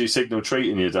 3G signal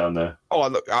treating you down there? Oh,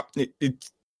 look up. Can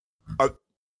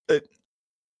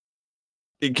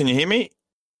you hear me?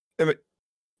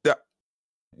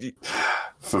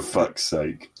 For fuck's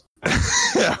sake.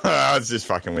 I was just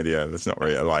fucking with you. That's not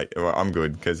really I'm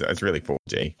good because it's really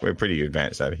 4G. We're pretty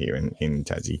advanced over here in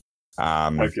Tassie.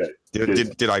 Okay.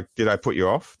 Did I put you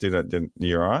off?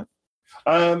 You all right?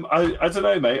 I don't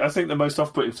know, mate. I think the most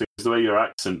off-putting thing is the way your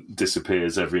accent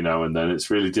disappears every now and then. It's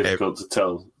really difficult to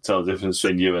tell the difference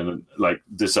between you and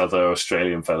this other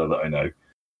Australian fella that I know.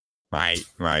 Mate,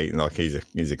 like he's a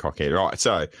cockhead. Right,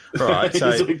 so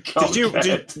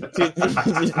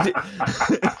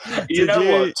you know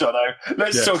what, Jono?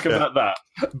 Let's talk about that.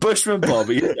 Bushman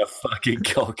Bobby is a fucking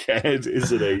cockhead,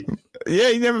 isn't he?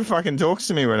 Yeah, he never fucking talks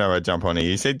to me whenever I jump on here.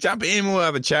 He said, "Jump in, we'll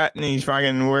have a chat," and he's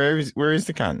fucking where is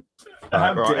the cunt?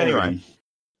 Right, anyway,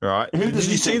 right. Did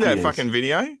you see that fucking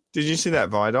video? Did you see that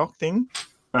Vidoc thing?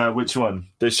 Which one?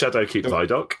 The Shadowkeep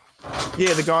Vidoc.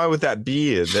 Yeah, the guy with that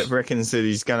beard that reckons that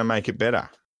he's going to make it better.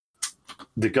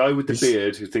 The guy with the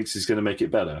beard who thinks he's going to make it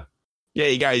better? Yeah,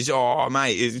 he goes, oh,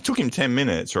 mate, it took him 10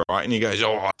 minutes, right? And he goes,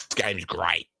 oh, this game's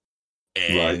great.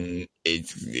 And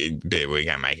we're going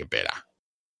to make it better.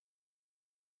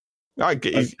 I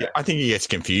think he gets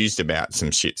confused about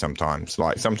some shit sometimes.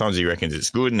 Like, sometimes he reckons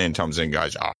it's good, and then Thompson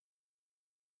goes, oh.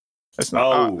 That's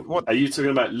not, what? Are you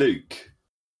talking about Luke?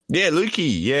 Yeah,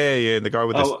 Lukey. Yeah, the guy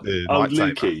with the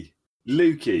lightsaber.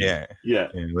 Lukey. Yeah,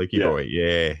 Lukey boy.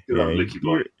 Yeah, Lukey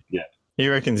boy. Yeah, he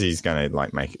reckons he's going to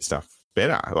make it stuff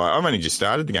better. Like, I've only just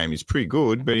started the game; he's pretty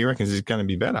good, but he reckons it's going to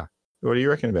be better. What do you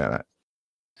reckon about that?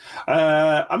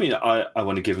 I mean, I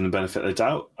want to give him the benefit of the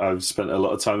doubt. I've spent a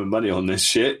lot of time and money on this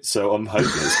shit, so I'm hoping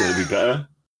it's going to be better.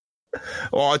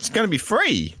 Well, it's going to be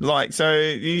free. So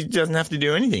he doesn't have to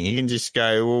do anything. He can just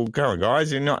go, well, go on,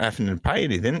 guys. You're not having to pay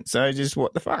anything. So just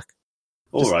what the fuck?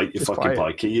 All right, you fucking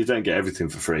pikey. You don't get everything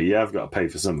for free. Yeah, I've got to pay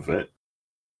for some of it.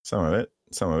 Some of it.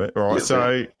 Right.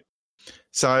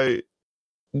 So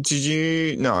did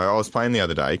you... No, I was playing the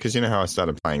other day because you know how I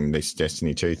started playing this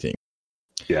Destiny 2 thing?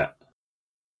 Yeah.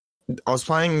 I was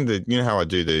playing you know how I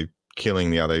do the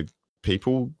killing the other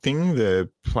people thing, the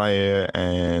player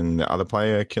and the other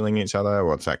player killing each other.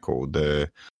 What's that called? The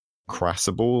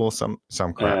crucible or some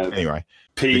crap. Anyway,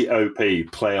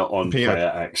 POP, player on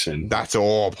player action. That's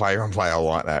all, player on player. I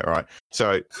like that, right?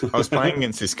 So I was playing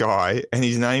against this guy, and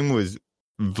his name was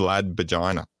Vlad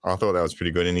Vagina. I thought that was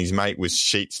pretty good, and his mate was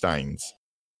Sheet Stains.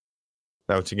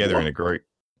 They were together in a group.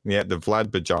 Yeah, the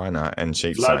Vlad Vagina and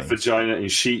Sheet Stains. Vlad Vagina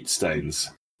and Sheet Stains.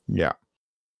 Yeah,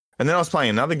 and then I was playing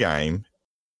another game.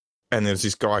 And there's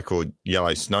this guy called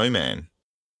Yellow Snowman.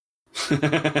 These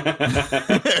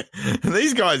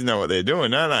guys know what they're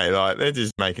doing, don't they? Like, they're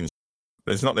just making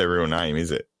It's not their real name,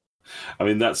 is it? I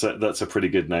mean, that's a pretty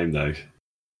good name, though.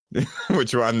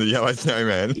 Which one? The Yellow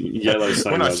Snowman? Yellow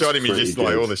Snowman. When I shot him, he just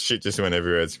like all the shit just went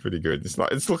everywhere. It's pretty good. It's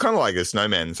kind of like a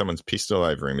snowman. Someone's pissed all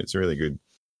over him. It's really good.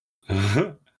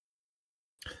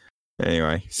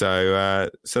 Anyway, so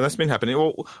that's been happening.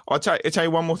 Well, I'll tell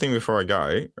you one more thing before I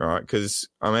go, right? Because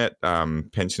I'm at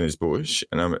Pensioners Bush,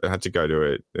 and I had to go to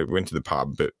it. Went to the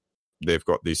pub, but they've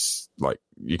got this like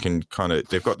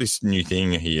they've got this new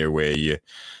thing here where you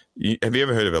have you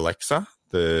ever heard of Alexa,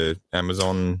 the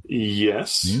Amazon?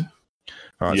 Yes. Thing?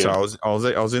 All right. Yeah. So I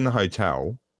was in the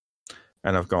hotel,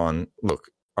 and I've gone, look,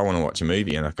 I want to watch a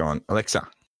movie, and I've gone, Alexa,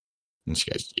 and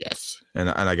she goes, yes, and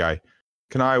I go,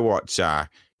 can I watch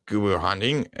Good Will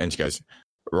Hunting? And she goes,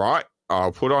 right,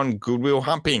 I'll put on Good Will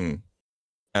Humping.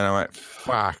 And I went,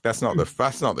 fuck, that's not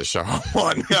the show I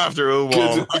want after a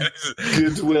while.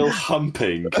 Good Will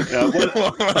Humping.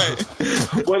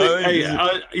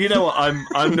 You know what?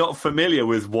 I'm not familiar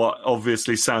with what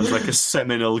obviously sounds like a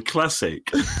seminal classic.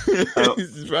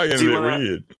 It's fucking a bit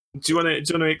weird. Do you want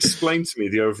to explain to me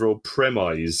the overall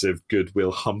premise of Good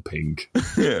Will Humping?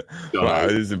 Yeah. Well,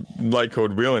 there's a bloke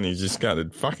called Will, and he just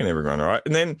started fucking everyone, right?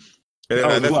 And then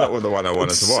that's not the one I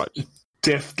wanted to watch.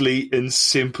 Deftly and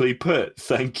simply put,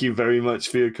 thank you very much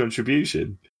for your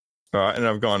contribution. All right, and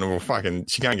I've gone, well, fucking,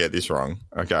 she can't get this wrong.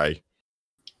 Okay,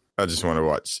 I just want to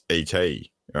watch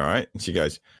E.T., all right? And she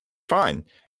goes, fine,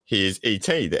 here's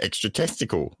E.T., the extra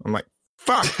testicle. I'm like,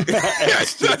 fuck,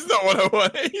 that's not what I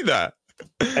want either.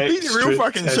 These are real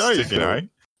fucking shows, you know?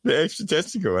 The extra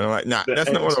testicle. And I'm like, nah, that's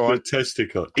not what I want.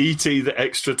 Testicle. E.T., the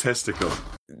extra testicle.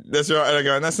 That's right. And I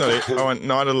go, and that's not it. I want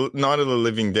Night of the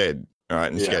Living Dead. All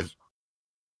right, and she goes,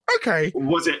 okay.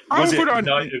 Was it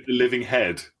Night of the Living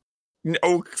Head?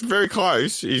 Oh, very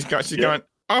close. She's going,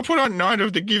 I'll put on Night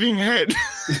of the Giving Head.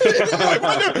 Like,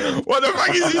 what the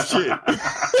fuck is this shit?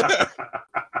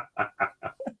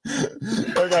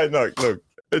 Okay, look.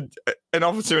 An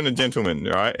officer and a gentleman,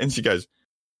 right? And she goes,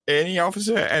 any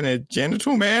officer and a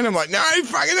genital man? I'm like, no,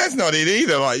 fucking that's not it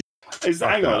either. Like,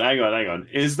 hang on.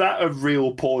 Is that a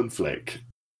real porn flick?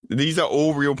 These are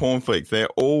all real porn flicks. They're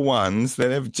all ones that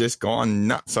have just gone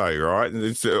nutso, right?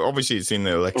 Obviously, it's in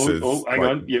the Alexa's. Hang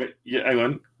on. Hang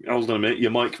on. Hold on a minute.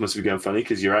 Your mic must be going funny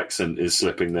because your accent is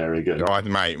slipping there again. Right,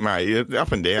 mate,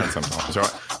 up and down sometimes,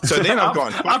 right? So then I've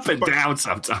gone up and down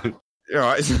sometimes. All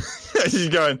right.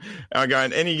 I'm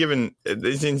going, any given,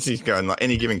 she's going, like,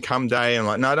 any given cum day. I'm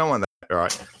like, no, I don't want that. All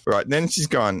right. Right. Then she's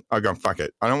gone, I've gone, fuck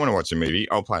it. I don't want to watch a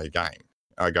movie. I'll play a game.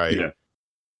 I go,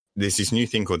 there's this new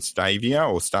thing called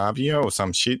Stavia or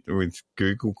some shit with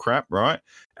Google crap, right?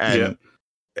 And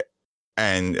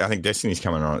I think Destiny's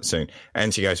coming on it soon.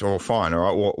 And she goes, oh, fine. All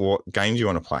right. What game do you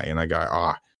want to play? And I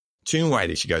go, Tomb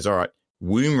Raider. She goes, all right,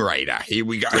 Womb Raider. Here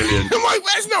we go. I'm like,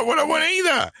 that's not what I want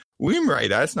either. Womb Raider,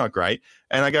 that's not great.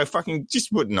 And I go, fucking,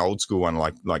 just put an old school one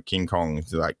like King Kong,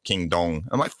 like King Dong.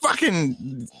 I'm like,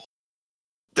 fucking,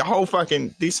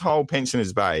 this whole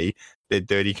Pensioners Bay, they're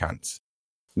dirty cunts.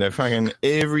 They're fucking,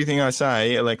 everything I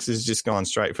say, Alexa's just gone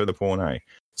straight for the porno.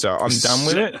 So I'm done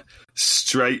with it.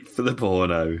 Straight for the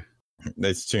porno.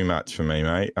 That's too much for me,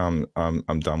 mate. I'm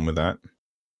done with that.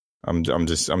 I'm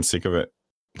sick of it.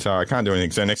 So I can't do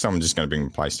anything. So next time I'm just going to bring my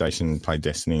PlayStation and play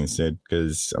Destiny instead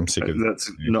because I'm sick of it.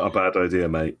 That's not a bad idea,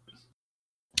 mate.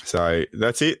 So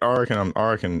that's it. I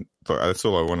reckon that's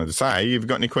all I wanted to say. You've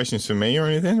got any questions for me or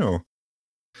anything? Or?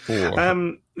 Yeah,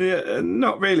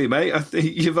 not really, mate. I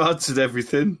think you've answered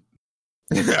everything.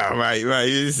 Oh, mate,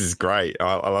 this is great.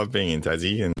 I love being in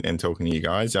Tassie and talking to you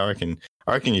guys. I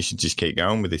reckon you should just keep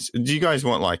going with this. Do you guys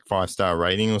want like 5-star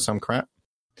rating or some crap?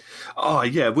 Oh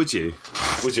yeah, would you?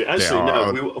 Actually,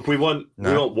 no. We want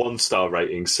 1-star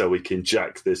ratings so we can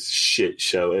jack this shit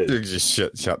show in. Just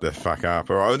shut the fuck up.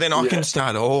 All right. Well, then I can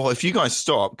start. If you guys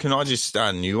stop, can I just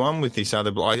start a new one with this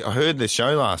other bloke? I heard the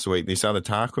show last week. This other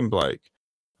Tarquin bloke.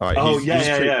 Right,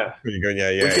 yeah. Pretty good.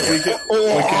 Yeah.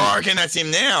 I reckon that's him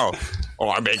now. Oh,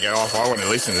 I better get off. I want to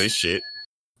listen to this shit.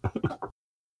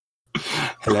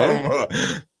 Hello.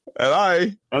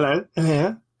 Hello.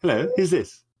 Who's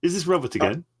this? Is this Robert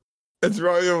again? It's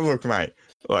right. Look, mate.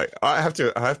 Like I have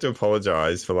to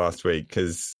apologise for last week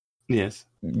because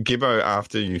Gibbo,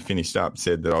 after you finished up,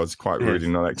 said that I was quite rude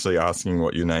in not actually asking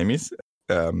what your name is.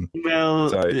 You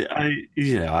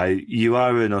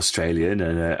are an Australian,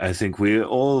 and I think we're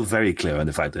all very clear on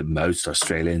the fact that most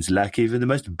Australians lack even the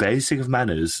most basic of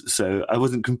manners. So I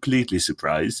wasn't completely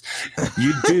surprised.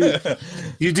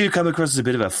 You do come across as a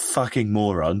bit of a fucking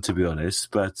moron, to be honest.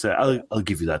 But I'll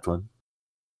give you that one.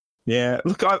 Yeah,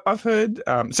 look, I've heard.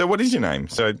 So, what is your name?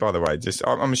 So, by the way, just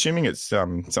I'm assuming it's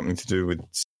something to do with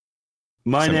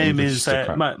My name is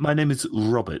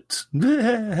Robert.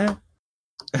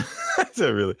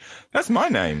 That's my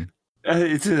name.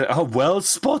 It's well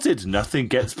spotted. Nothing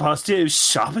gets past you.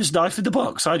 Sharpest knife in the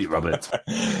box. I do, Robert.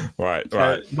 Right.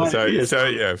 I've heard it's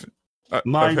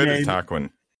Tarquin.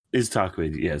 Is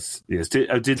Tarquin? Yes.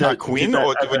 Tarquin,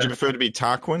 or would you prefer to be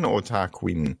Tarquin or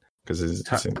Tarquin? Because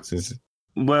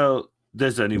well,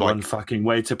 there's only one fucking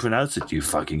way to pronounce it. You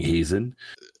fucking heathen.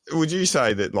 Would you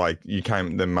say that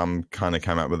the mum kind of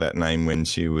came up with that name when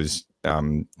she was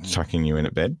tucking you in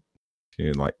at bed?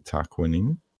 You like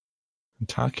Tarquin,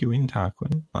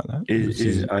 like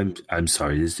that? I'm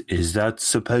sorry. Is that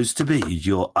supposed to be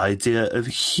your idea of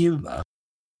humour?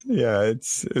 Yeah,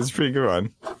 it's a pretty good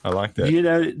one. I like that. You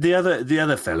know, the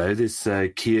other fellow, this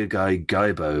Kyogai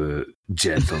Gaibo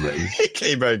gentleman.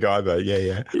 Kyogai Gaibo,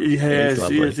 yeah.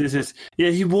 Yes.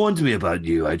 Yeah, he warned me about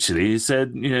you, actually. He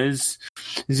said, he's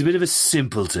a bit of a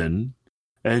simpleton,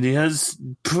 and he has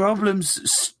problems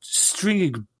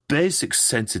stringing basic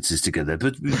sentences together,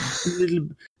 but with a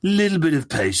little bit of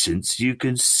patience, you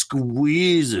can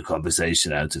squeeze a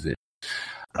conversation out of it.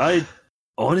 I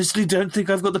honestly don't think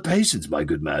I've got the patience, my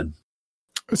good man.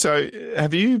 So,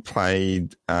 have you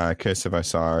played Curse of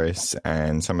Osiris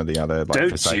and some of the other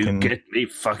Don't Forsaken? You get me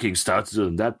fucking started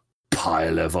on that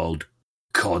pile of old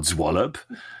codswallop.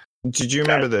 Did you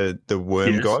remember the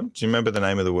worm god? Do you remember the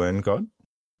name of the worm god?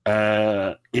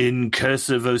 In Curse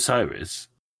of Osiris?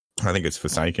 I think it's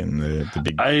Forsaken, the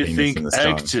big I penis think in the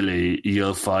stars. actually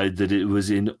you'll find that it was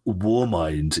in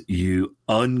Warmind, you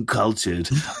uncultured,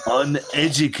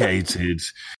 uneducated,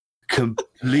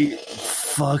 complete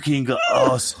fucking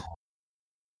asshole.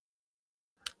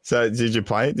 So did you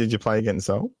play it? Did you play against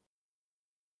Soul?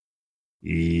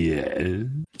 Yeah.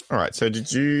 All right. So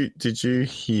did you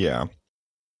hear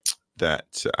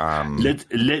that?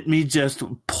 Let me just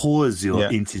pause your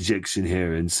interjection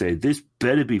here and say this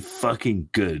better be fucking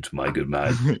good, my good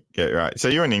man. Yeah, right. So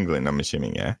you're in England, I'm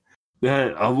assuming, yeah.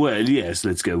 Well, yes.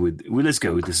 Let's go with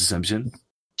this assumption.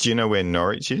 Do you know where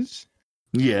Norwich is?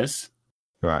 Yes.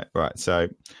 Right. So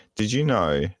did you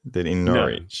know that in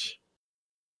Norwich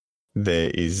there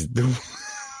is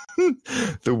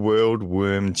the World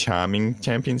Worm Charming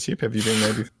Championship? Have you been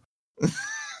there before?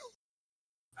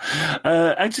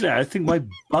 Actually, I think my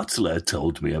butler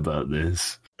told me about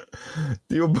this.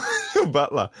 Your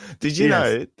butler. Did you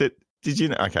know that? Did you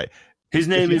know? Okay. His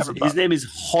name is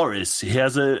Horace. He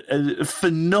has a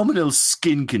phenomenal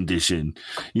skin condition.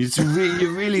 You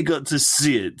really got to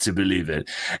see it to believe it.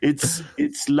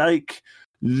 It's like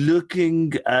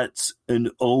looking at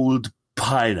an old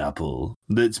pineapple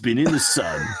that's been in the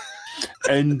sun,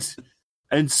 and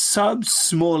some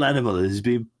small animal has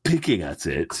been picking at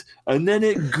it, and then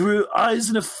it grew eyes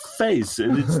and a face,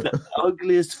 and it's the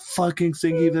ugliest fucking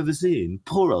thing you've ever seen.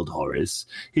 Poor old Horace.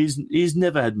 He's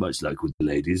never had much luck with the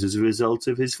ladies as a result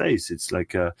of his face. It's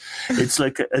like a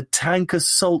tank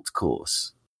assault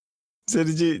course. So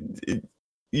did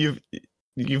you've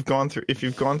gone through, if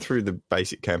you've gone through the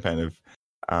basic campaign of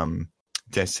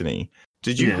Destiny,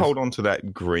 did you hold on to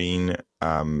that green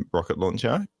rocket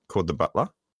launcher called the Butler?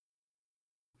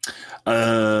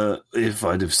 If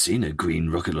I'd have seen a green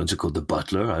rocket launcher called the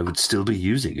Butler, I would still be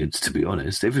using it, to be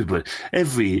honest.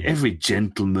 Every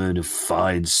gentleman of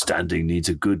fine standing needs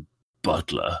a good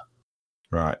butler.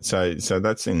 Right. So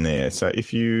that's in there. So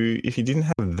if you didn't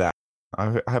have that,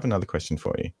 I have another question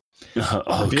for you.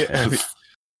 Okay.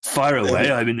 Fire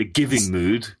away. I'm in a giving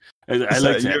mood. I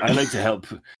like to help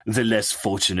the less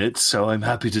fortunate, so I'm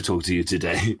happy to talk to you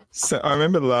today. So I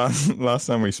remember the last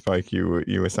time we spoke, you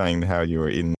were saying how you were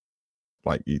in,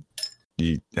 like,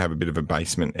 you have a bit of a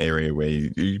basement area where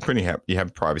you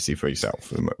have privacy for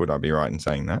yourself. Would I be right in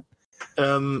saying that?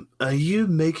 Are you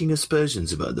making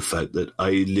aspersions about the fact that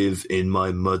I live in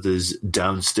my mother's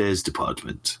downstairs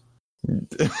department?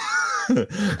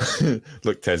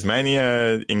 Look,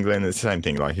 Tasmania, England, it's the same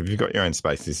thing. Like, if you've got your own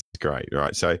space, this is great,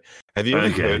 right? So have you ever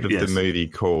heard of the movie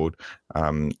called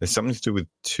there's something to do with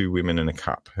Two Women in a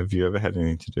Cup? Have you ever had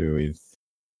anything to do with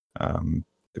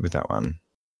that one?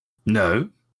 No,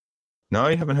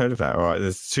 you haven't heard of that. All right,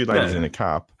 there's two ladies in a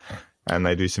cup, and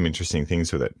they do some interesting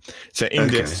things with it. So in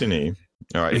Destiny,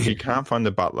 all right, if you can't find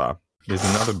the Butler, there's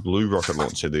another blue rocket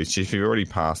launcher. If you've already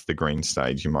passed the green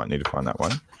stage, you might need to find that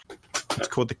one. It's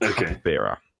called the Cup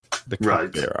Bearer. The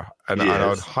Cup Bearer. And I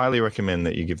would highly recommend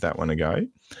that you give that one a go.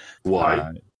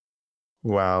 Why?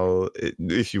 Well,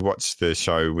 if you watch the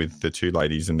show with the two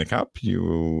ladies in the cup, you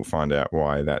will find out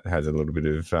why that has a little bit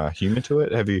of humour to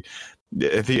it. Have you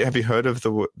heard of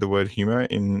the word humour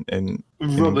in Robert,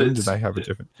 England? Do they have a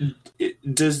different?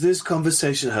 Does this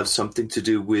conversation have something to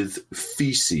do with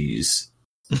feces?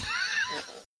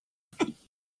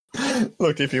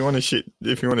 Look, if you want to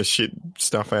shit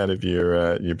stuff out of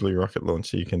your blue rocket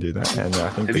launcher, you can do that. And I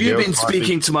think have you been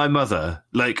speaking to my mother?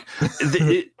 Like,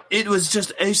 it was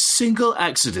just a single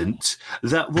accident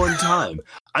that one time.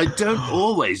 I don't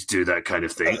always do that kind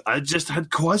of thing. I just had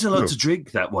quite a lot to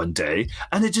drink that one day,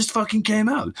 and it just fucking came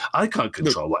out. I can't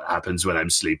control what happens when I'm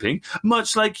sleeping,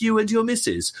 much like you and your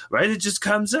missus, right? It just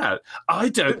comes out. I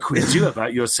don't quiz you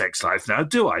about your sex life now,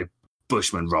 do I,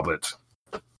 Bushman Robert?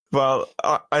 Well,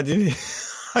 I did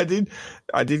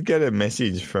get a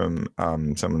message from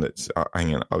someone that's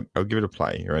hang on, I'll give it a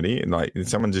play. Ready? Like,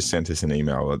 someone just sent us an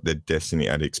email at the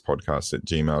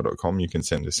DestinyAddictsPodcast@gmail.com. You can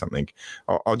send us something.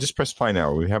 I'll just press play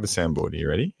now. We have a soundboard. Are you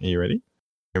ready? Here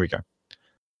we go.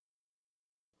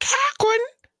 Tarquin,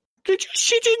 did you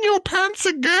shit in your pants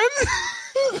again?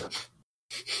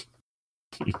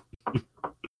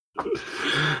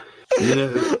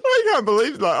 I can't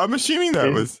believe. Like, I'm assuming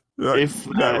that was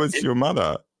your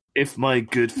mother. If my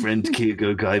good friend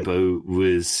Kigo Gaibo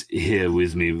was here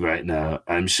with me right now,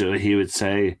 I'm sure he would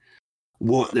say,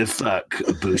 "What the fuck,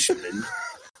 Bushman,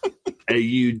 are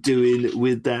you doing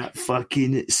with that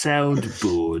fucking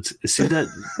soundboard?" See,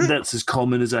 that's as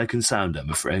common as I can sound, I'm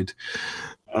afraid.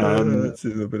 It's a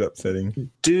little bit upsetting.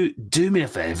 Do me a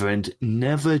favour and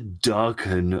never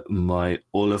darken my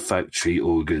olfactory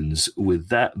organs with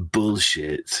that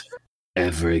bullshit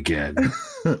ever again.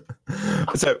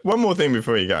 So, one more thing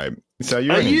before you go. So,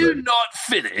 are you not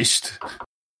finished?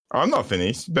 I'm not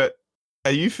finished, but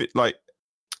are you like?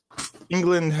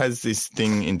 England has this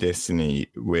thing in Destiny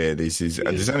where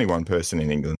there's only one person in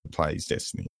England who plays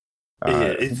Destiny.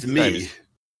 It's me.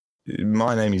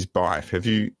 My name is Bife. Have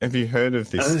you heard of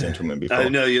this gentleman before?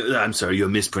 No, I'm sorry, you're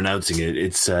mispronouncing it.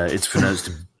 It's pronounced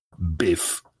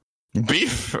Biff.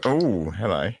 Biff. Oh,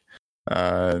 hello.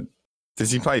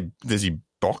 Does he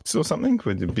box or something?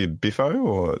 Would it be Biffo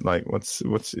or like what's?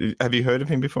 Have you heard of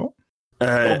him before?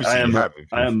 I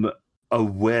am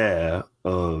aware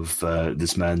of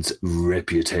this man's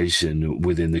reputation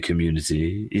within the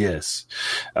community. Yes,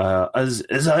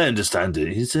 as I understand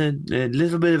it, he's a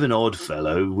little bit of an odd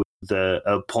fellow with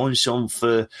a penchant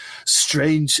for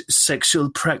strange sexual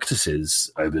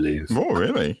practices, I believe. Oh,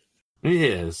 really?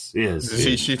 Yes. Does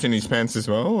he shit in his pants as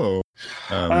well? Or,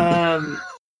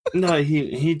 no,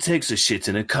 he takes a shit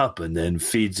in a cup and then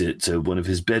feeds it to one of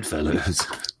his bedfellows.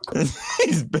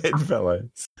 His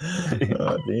bedfellows.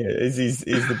 Oh dear! Is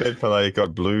the bedfellow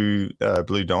got blue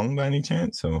dong by any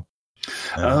chance? Or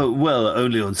well,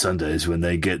 only on Sundays when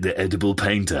they get the edible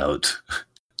paint out.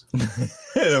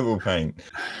 Edible paint.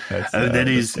 And then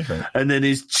he's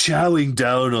chowing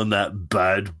down on that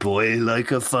bad boy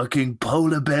like a fucking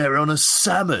polar bear on a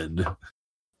salmon.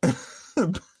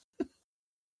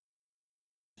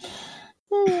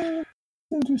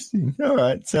 Interesting. All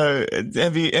right. So,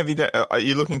 are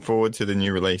you looking forward to the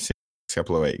new release in the next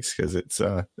couple of weeks? Because it's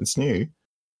new.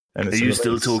 And are you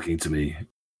still talking to me?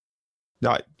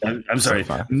 No, I'm sorry.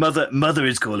 Mother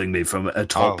is calling me from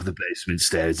atop the basement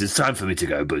stairs. It's time for me to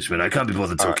go, Bushman. I can't be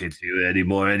bothered talking to you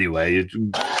anymore. Anyway,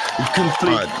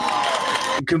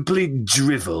 complete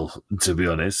drivel, to be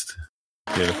honest.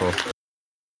 Beautiful.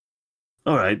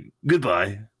 All right.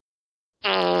 Goodbye.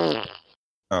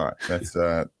 All right, that's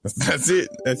it. That's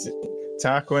it.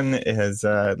 Tarquin has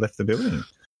left the building.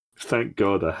 Thank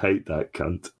God, I hate that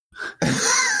cunt.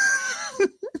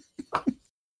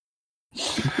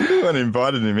 You weren't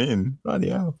invited him in. Bloody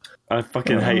hell. I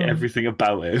fucking hate everything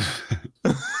about him.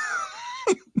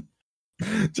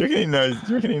 Do you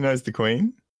reckon he knows the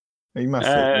Queen? He must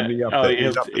be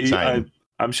up the chain.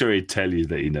 I'm sure he'd tell you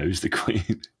that he knows the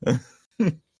Queen.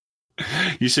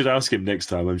 You should ask him next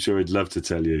time. I'm sure he'd love to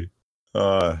tell you.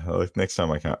 Look, next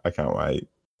time I can't wait.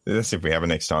 That's if we have a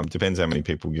next time. Depends how many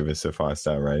people give us a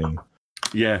 5-star rating.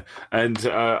 Yeah, and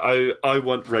I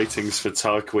want ratings for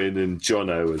Tarquin and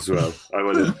Jono as well. I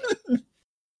want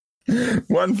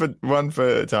one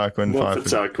for Tarquin, five for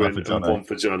Tarquin, and one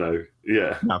for Jono.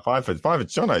 Yeah, no, five for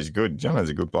Jono's good. Jono's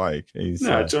a good bloke.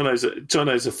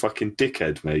 Jono's a fucking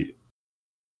dickhead, mate.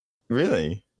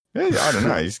 Really? Yeah, I don't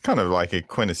know. He's kind of like a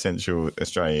quintessential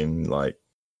Australian like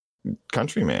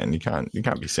countryman. You can't be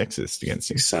sexist against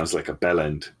him. He sounds like a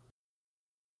bellend.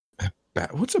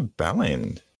 What's a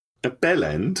bellend? A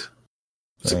bellend?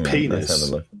 It's a penis. Let's have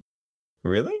a look.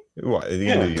 Really? What, at the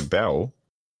end of your bell?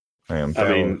 I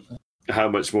mean, how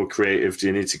much more creative do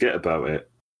you need to get about it?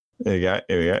 There you go.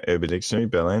 Here we go. Urban Dictionary,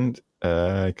 bellend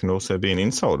can also be an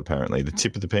insult, apparently. The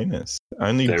tip of the penis.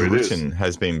 Only Britain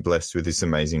has been blessed with this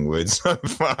amazing word so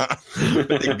far.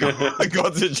 The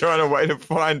gods are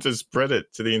trying to spread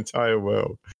it to the entire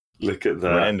world. Look at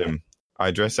that. Random.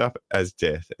 I dress up as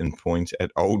death and point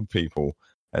at old people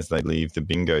as they leave the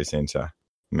bingo centre.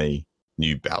 Me,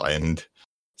 New Bellend.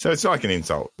 So it's like an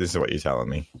insult. This is what you're telling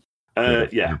me.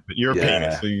 Yeah. You're a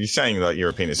penis. So you're saying that you're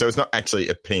a penis. So it's not actually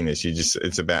a penis.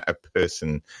 It's about a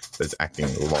person that's acting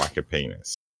like a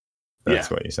penis.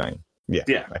 That's what you're saying. Yeah.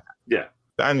 Yeah.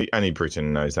 Only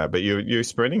Britain knows that, but you're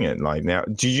spreading it. Like now,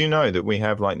 did you know that we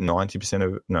have like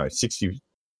 60,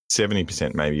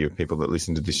 70% maybe of people that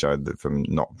listen to this show that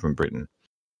not from Britain,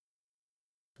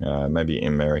 maybe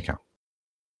in America.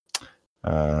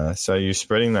 So you're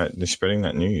spreading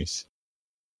that news.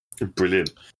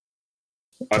 Brilliant.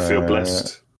 I feel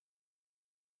blessed.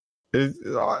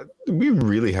 We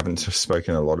really haven't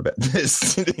spoken a lot about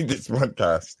this in this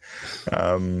podcast.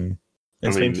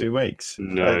 It's been 2 weeks.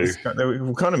 No,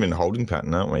 we're kind of in a holding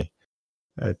pattern, aren't we?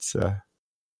 It's.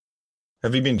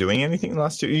 Have you been doing anything the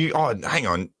last 2? Hang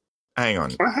on. I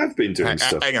have been doing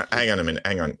stuff. Hang on a minute.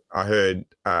 Hang on. I heard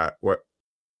what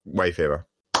Wayfarer.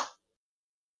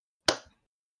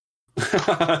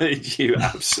 You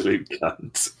absolute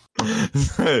cunt.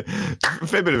 A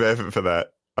fair bit of effort for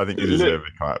that. I think you deserve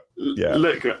a clap. Yeah.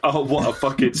 Look, what a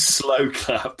fucking slow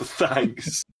clap.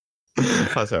 Thanks.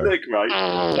 Oh, sorry. Look, right.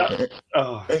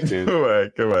 Go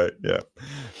away. Yeah.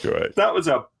 Go away. That was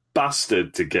a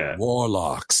bastard to get.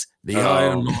 Warlocks. The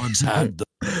Iron Lords had them.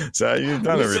 So you've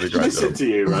done a really great job. Listen to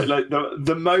you, right? Like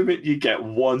the moment you get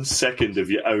 1 second of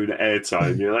your own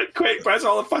airtime, you're like, quick, press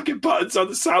all the fucking buttons on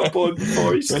the soundboard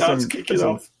before he starts kicking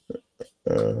off.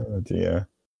 Oh dear.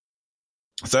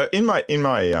 So in my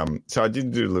so I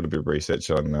did do a little bit of research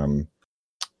on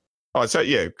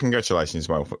congratulations,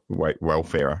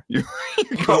 Wayfarer. You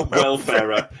got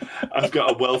Wayfarer. I've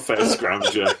got a welfare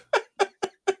scrounger.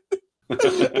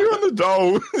 You're on the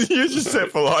dole. You're just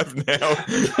set for life now.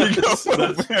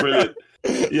 That's brilliant.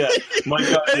 Yeah,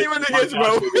 anyone that gets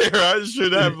welfare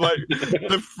should have like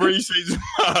the free season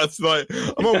pass. Like,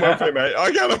 I'm on welfare, mate.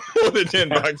 I can't afford the $10.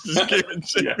 Just give it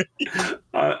to me.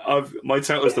 My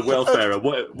title is the welfare.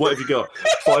 What have you got?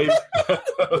 5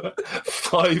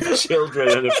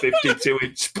 children and a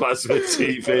 52-inch plasma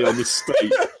TV on the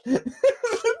state.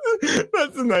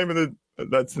 That's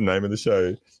the name of the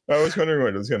show. I was wondering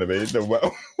what it was going to be. The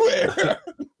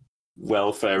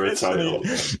welfare title.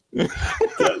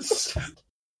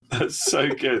 That's so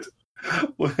good.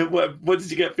 What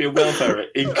did you get for your welfare?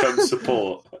 Income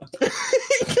support.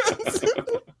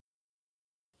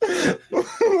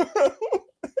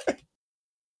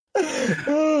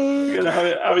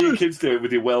 How are your kids doing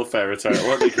with your welfare title?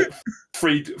 What, they get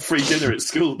free dinner at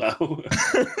school now?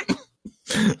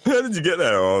 How did you get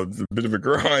that? Oh, it's a bit of a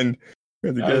grind.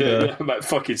 I'm like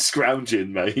fucking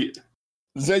scrounging, mate.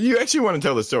 So you actually want to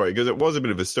tell the story, because it was a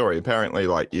bit of a story. Apparently,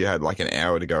 like, you had like an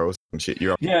hour to go or some shit.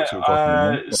 You're up to 2 o'clock in the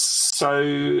morning.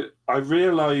 So I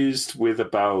realised with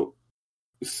about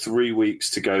 3 weeks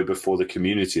to go before the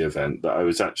community event that I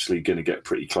was actually going to get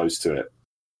pretty close to it.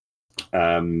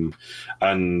 And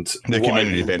the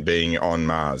community event being on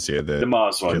Mars, the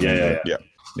Mars one, yeah.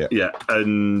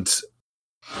 And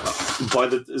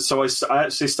I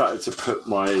actually started to put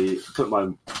my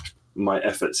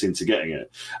efforts into getting it,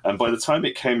 and by the time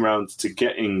it came around to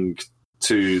getting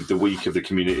to the week of the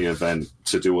community event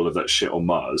to do all of that shit on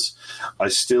Mars, I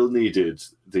still needed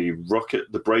the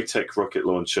Braytech rocket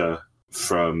launcher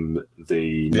from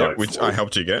the which I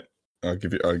helped you get. I'll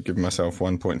give myself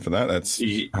 1 point for that. That's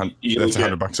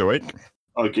 $100 a week.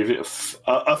 I'll give it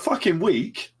a fucking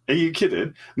week. Are you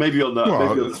kidding? Maybe on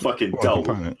the fucking dole.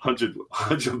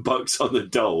 $100 on the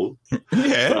dole.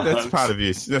 Yeah, that's part of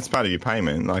your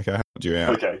payment. Like, I helped you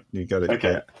out. Okay, you got it.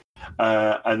 Okay,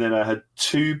 and then I had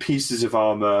 2 pieces of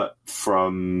armor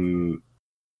from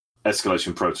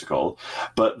Escalation Protocol,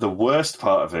 but the worst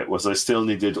part of it was I still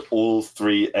needed all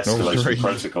 3 Escalation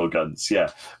Protocol guns. Yeah,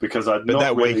 because I'd not. But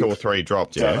that week all 3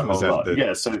 dropped. Yeah,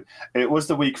 yeah. So it was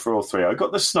the week for all 3. I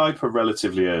got the sniper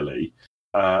relatively early.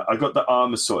 I got the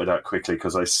armor sorted out quickly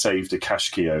because I saved a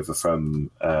cache key over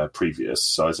from previous,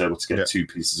 so I was able to get 2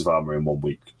 pieces of armor in 1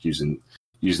 week using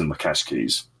my cache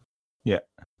keys. Yeah.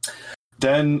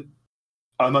 Then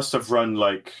I must have run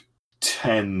like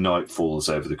 10 nightfalls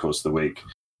over the course of the week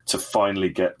to finally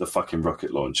get the fucking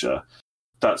rocket launcher.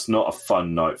 That's not a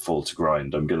fun nightfall to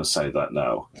grind, I'm going to say that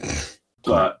now.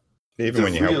 But even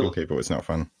when you're helping people, it's not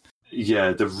fun.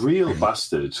 Yeah, the real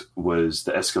bastard was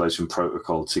the Escalation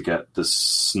Protocol to get the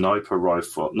sniper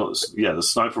rifle. The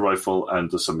sniper rifle and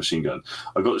the submachine gun.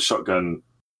 I got the shotgun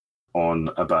on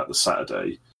about the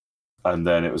Saturday, and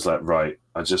then it was like, right,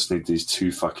 I just need these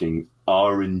 2 fucking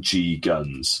RNG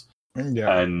guns.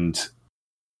 Yeah. And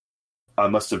I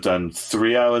must have done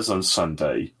 3 hours on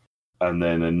Sunday, and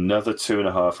then another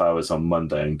 2.5 hours on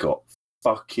Monday, and got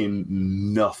fucking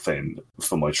nothing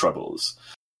for my troubles.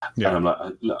 And I'm like,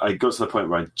 I got to the point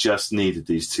where I just needed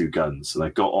these 2 guns, and I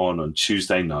got on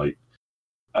Tuesday night.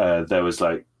 There was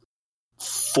like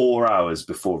 4 hours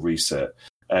before reset,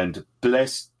 and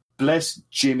bless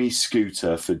Jimmy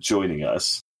Scooter for joining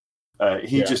us.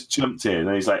 He just jumped in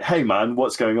and he's like, "Hey man,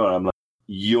 what's going on?" I'm like,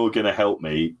 "You're going to help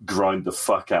me grind the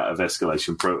fuck out of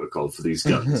Escalation Protocol for these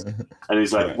guns." And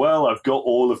he's like, "Well, I've got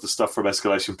all of the stuff from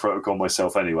Escalation Protocol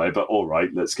myself anyway, but all right,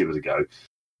 let's give it a go."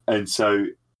 And so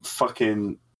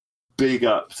fucking big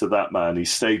up to that man. He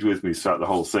stayed with me throughout the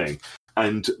whole thing.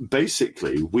 And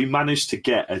basically, we managed to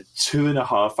get a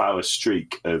 2.5 hour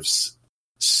streak of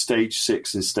Stage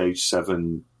 6 and Stage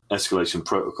 7 Escalation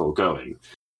Protocol going.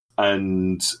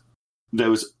 And there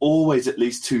was always at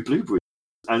least 2 blueberries.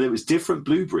 And it was different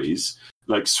blueberries,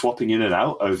 like swapping in and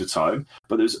out over time.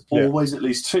 But there was always at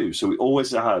least 2. So we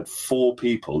always had 4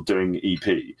 people doing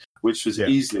EP, which was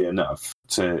easily enough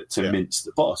to mince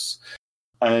the boss.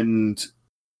 And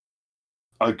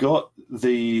I got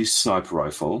the sniper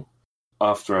rifle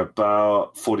after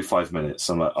about 45 minutes.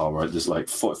 I'm like, all right, there's like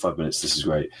 45 minutes. This is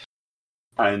great.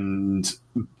 And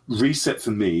reset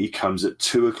for me comes at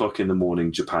 2:00 in the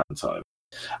morning, Japan time.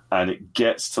 And it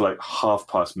gets to like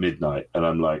midnight. And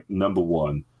I'm like, number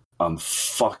 1, I'm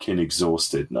fucking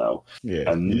exhausted now.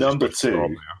 Yeah, and number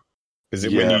 2... Because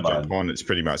when you jump on, it's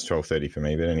pretty much 12:30 for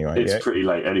me. But anyway, it's pretty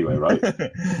late anyway, right?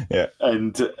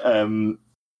 And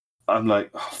I'm like,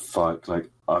 oh, fuck! Like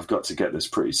I've got to get this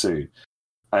pretty soon.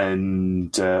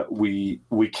 And we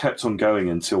kept on going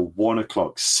until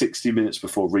 1:00, 60 minutes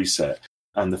before reset,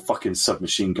 and the fucking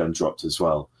submachine gun dropped as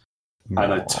well. Aww.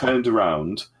 And I turned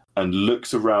around and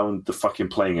looked around the fucking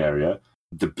playing area.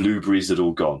 The blueberries had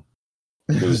all gone.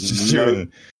 There was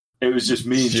it was just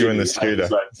me and Jimmy. The scooter.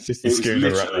 Just the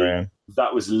scooter running around.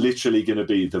 That was literally going to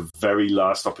be the very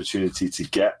last opportunity to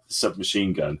get the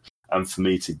submachine gun and for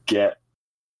me to get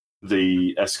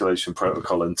the Escalation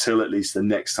Protocol until at least the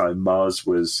next time Mars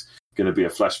was going to be a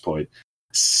flashpoint.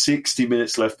 60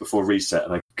 minutes left before reset,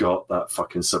 and I got that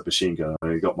fucking submachine gun.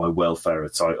 I got my Welfare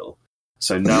title.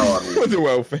 So now I'm the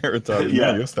Welfare title.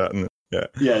 Yeah, you're starting.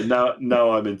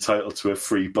 Now I'm entitled to a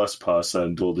free bus pass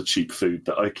and all the cheap food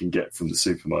that I can get from the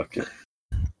supermarket.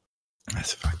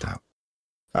 That's fucked up.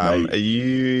 Are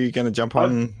you going to jump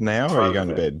on now, or are you going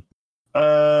to bed?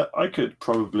 I could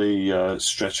probably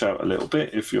stretch out a little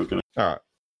bit if you're going to. All right.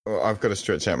 Well, I've got to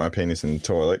stretch out my penis in the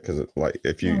toilet because, like,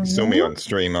 if you saw me on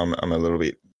stream, I'm a little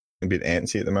bit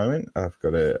antsy at the moment. I've got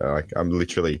to. I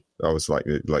was like,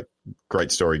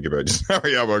 great story, Gibbo. Just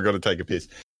hurry up! I've got to take a piss.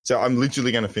 So I'm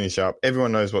literally going to finish up.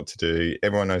 Everyone knows what to do.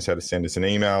 Everyone knows how to send us an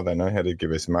email. They know how to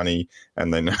give us money,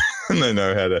 and they know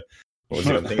how to. What was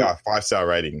the other thing? 5-star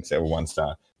ratings or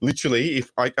 1-star. Literally,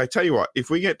 if I tell you what, if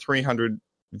we get 300,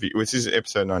 which is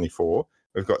episode 94,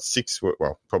 we've got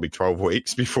probably 12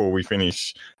 weeks before we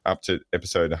finish up to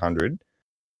episode 100.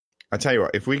 I tell you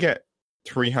what, if we get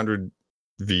 300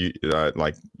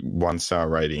 1-star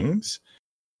ratings,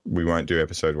 we won't do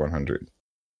episode 100.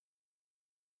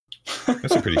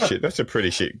 That's a pretty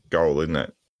shit goal, isn't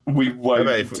it? We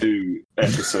won't do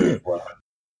episode 100.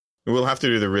 We'll have to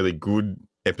do the really good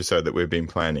episode that we've been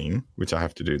planning, which I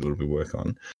have to do a little bit of work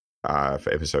on,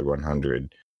 for episode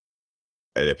 100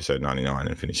 at episode 99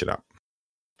 and finish it up.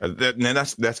 Now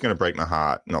that's going to break my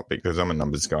heart, not because I'm a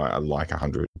numbers guy. I like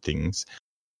 100 things,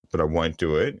 but I won't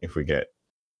do it if we get.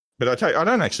 But I tell you, I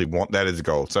don't actually want that as a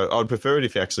goal. So I'd prefer it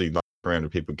if actually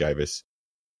 300 people gave us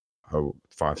a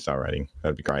 5-star rating.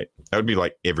 That'd be great. That would be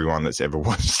like everyone that's ever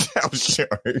watched our show.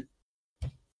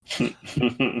 You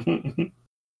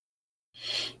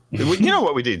know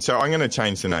what we did? So I'm going to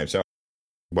change the name. So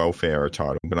Welfare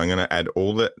title, but I'm going to add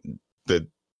all the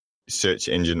search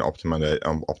engine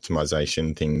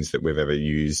optimization things that we've ever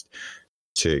used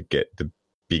to get the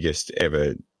biggest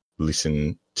ever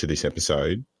listen to this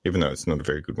episode, even though it's not a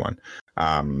very good one.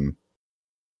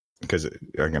 Because I'm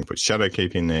going to put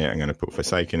Shadowkeep in there. I'm going to put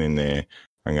Forsaken in there.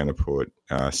 I'm going to put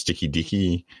Sticky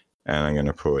Dicky, and I'm going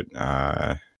to put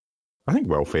I think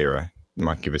Welfare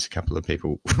might give us a couple of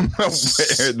people from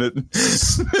welfare.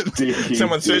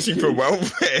 Someone searching for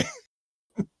welfare.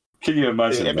 Can you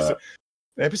imagine that?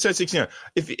 Episode 69.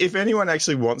 If anyone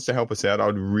actually wants to help us out, I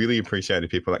would really appreciate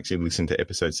if people actually listen to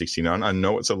episode 69. I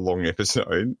know it's a long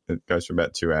episode. It goes for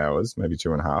about 2 hours, maybe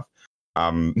 2.5.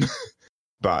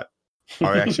 But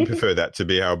I actually prefer that to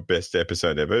be our best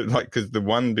episode ever. Like, because the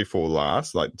one before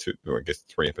last, 3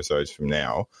 episodes from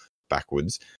now,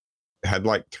 backwards, had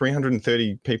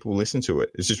 330 people listen to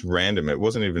it. It's just random. It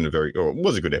wasn't even it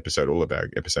was a good episode. All of our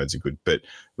episodes are good, but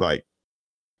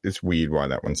it's weird why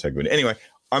that one's so good. Anyway,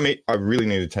 I really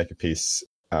need to take a piss.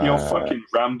 You're fucking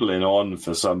rambling on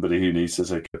for somebody who needs to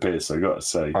take a piss, I gotta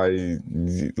say.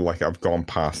 I've gone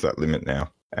past that limit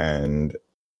now, and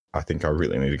I think I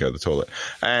really need to go to the toilet.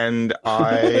 And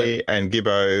I and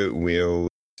Gibbo will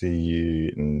see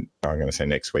you, I'm going to say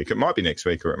next week. It might be next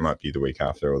week, or it might be the week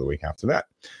after, or the week after that.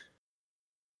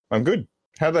 I'm good.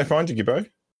 How do they find you, Gibbo?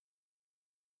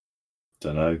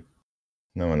 Don't know.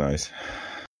 No one knows.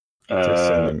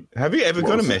 Have you ever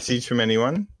got a message from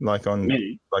anyone like on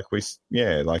me? Like it's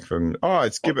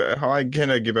Gibbo. Hi,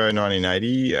 Kenno Gibbo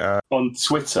 1980 on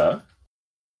Twitter.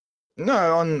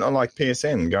 No, on like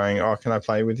PSN, going, oh, can I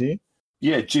play with you?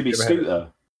 Yeah, Jimmy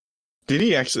Scooter. Did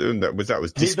he actually? That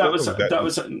was Discord,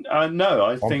 no.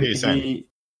 I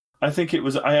think it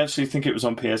was. I actually think it was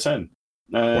on PSN.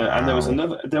 Wow. And there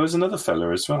was another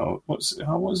fella as well. What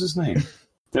was his name?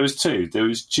 There was two. There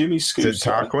was Jimmy Scooter. Is it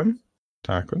Tarquin?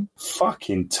 Tarquin?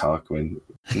 Fucking Tarquin.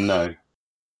 No.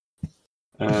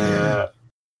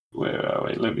 Where are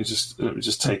we? Let me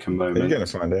just take a moment. You're going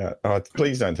to find out. Oh,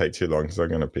 please don't take too long because I'm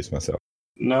going to piss myself.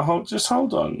 No, hold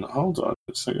on.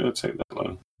 It's not going to take that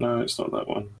long. No, it's not that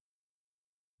one.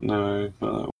 No, not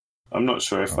that one. I'm not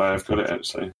sure if I've got it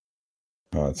actually.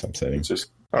 Oh, it's upsetting.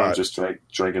 I'm just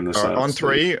dragging this out. On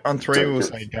three, we'll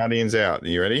say Guardians out. Are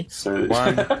you ready? 1, 2,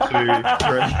 3.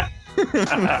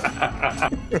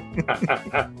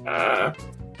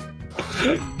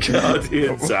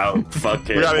 Guardians out. Fuck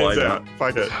it. Guardians out.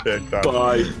 Fuck it. Yeah,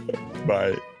 Bye.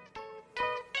 Bye.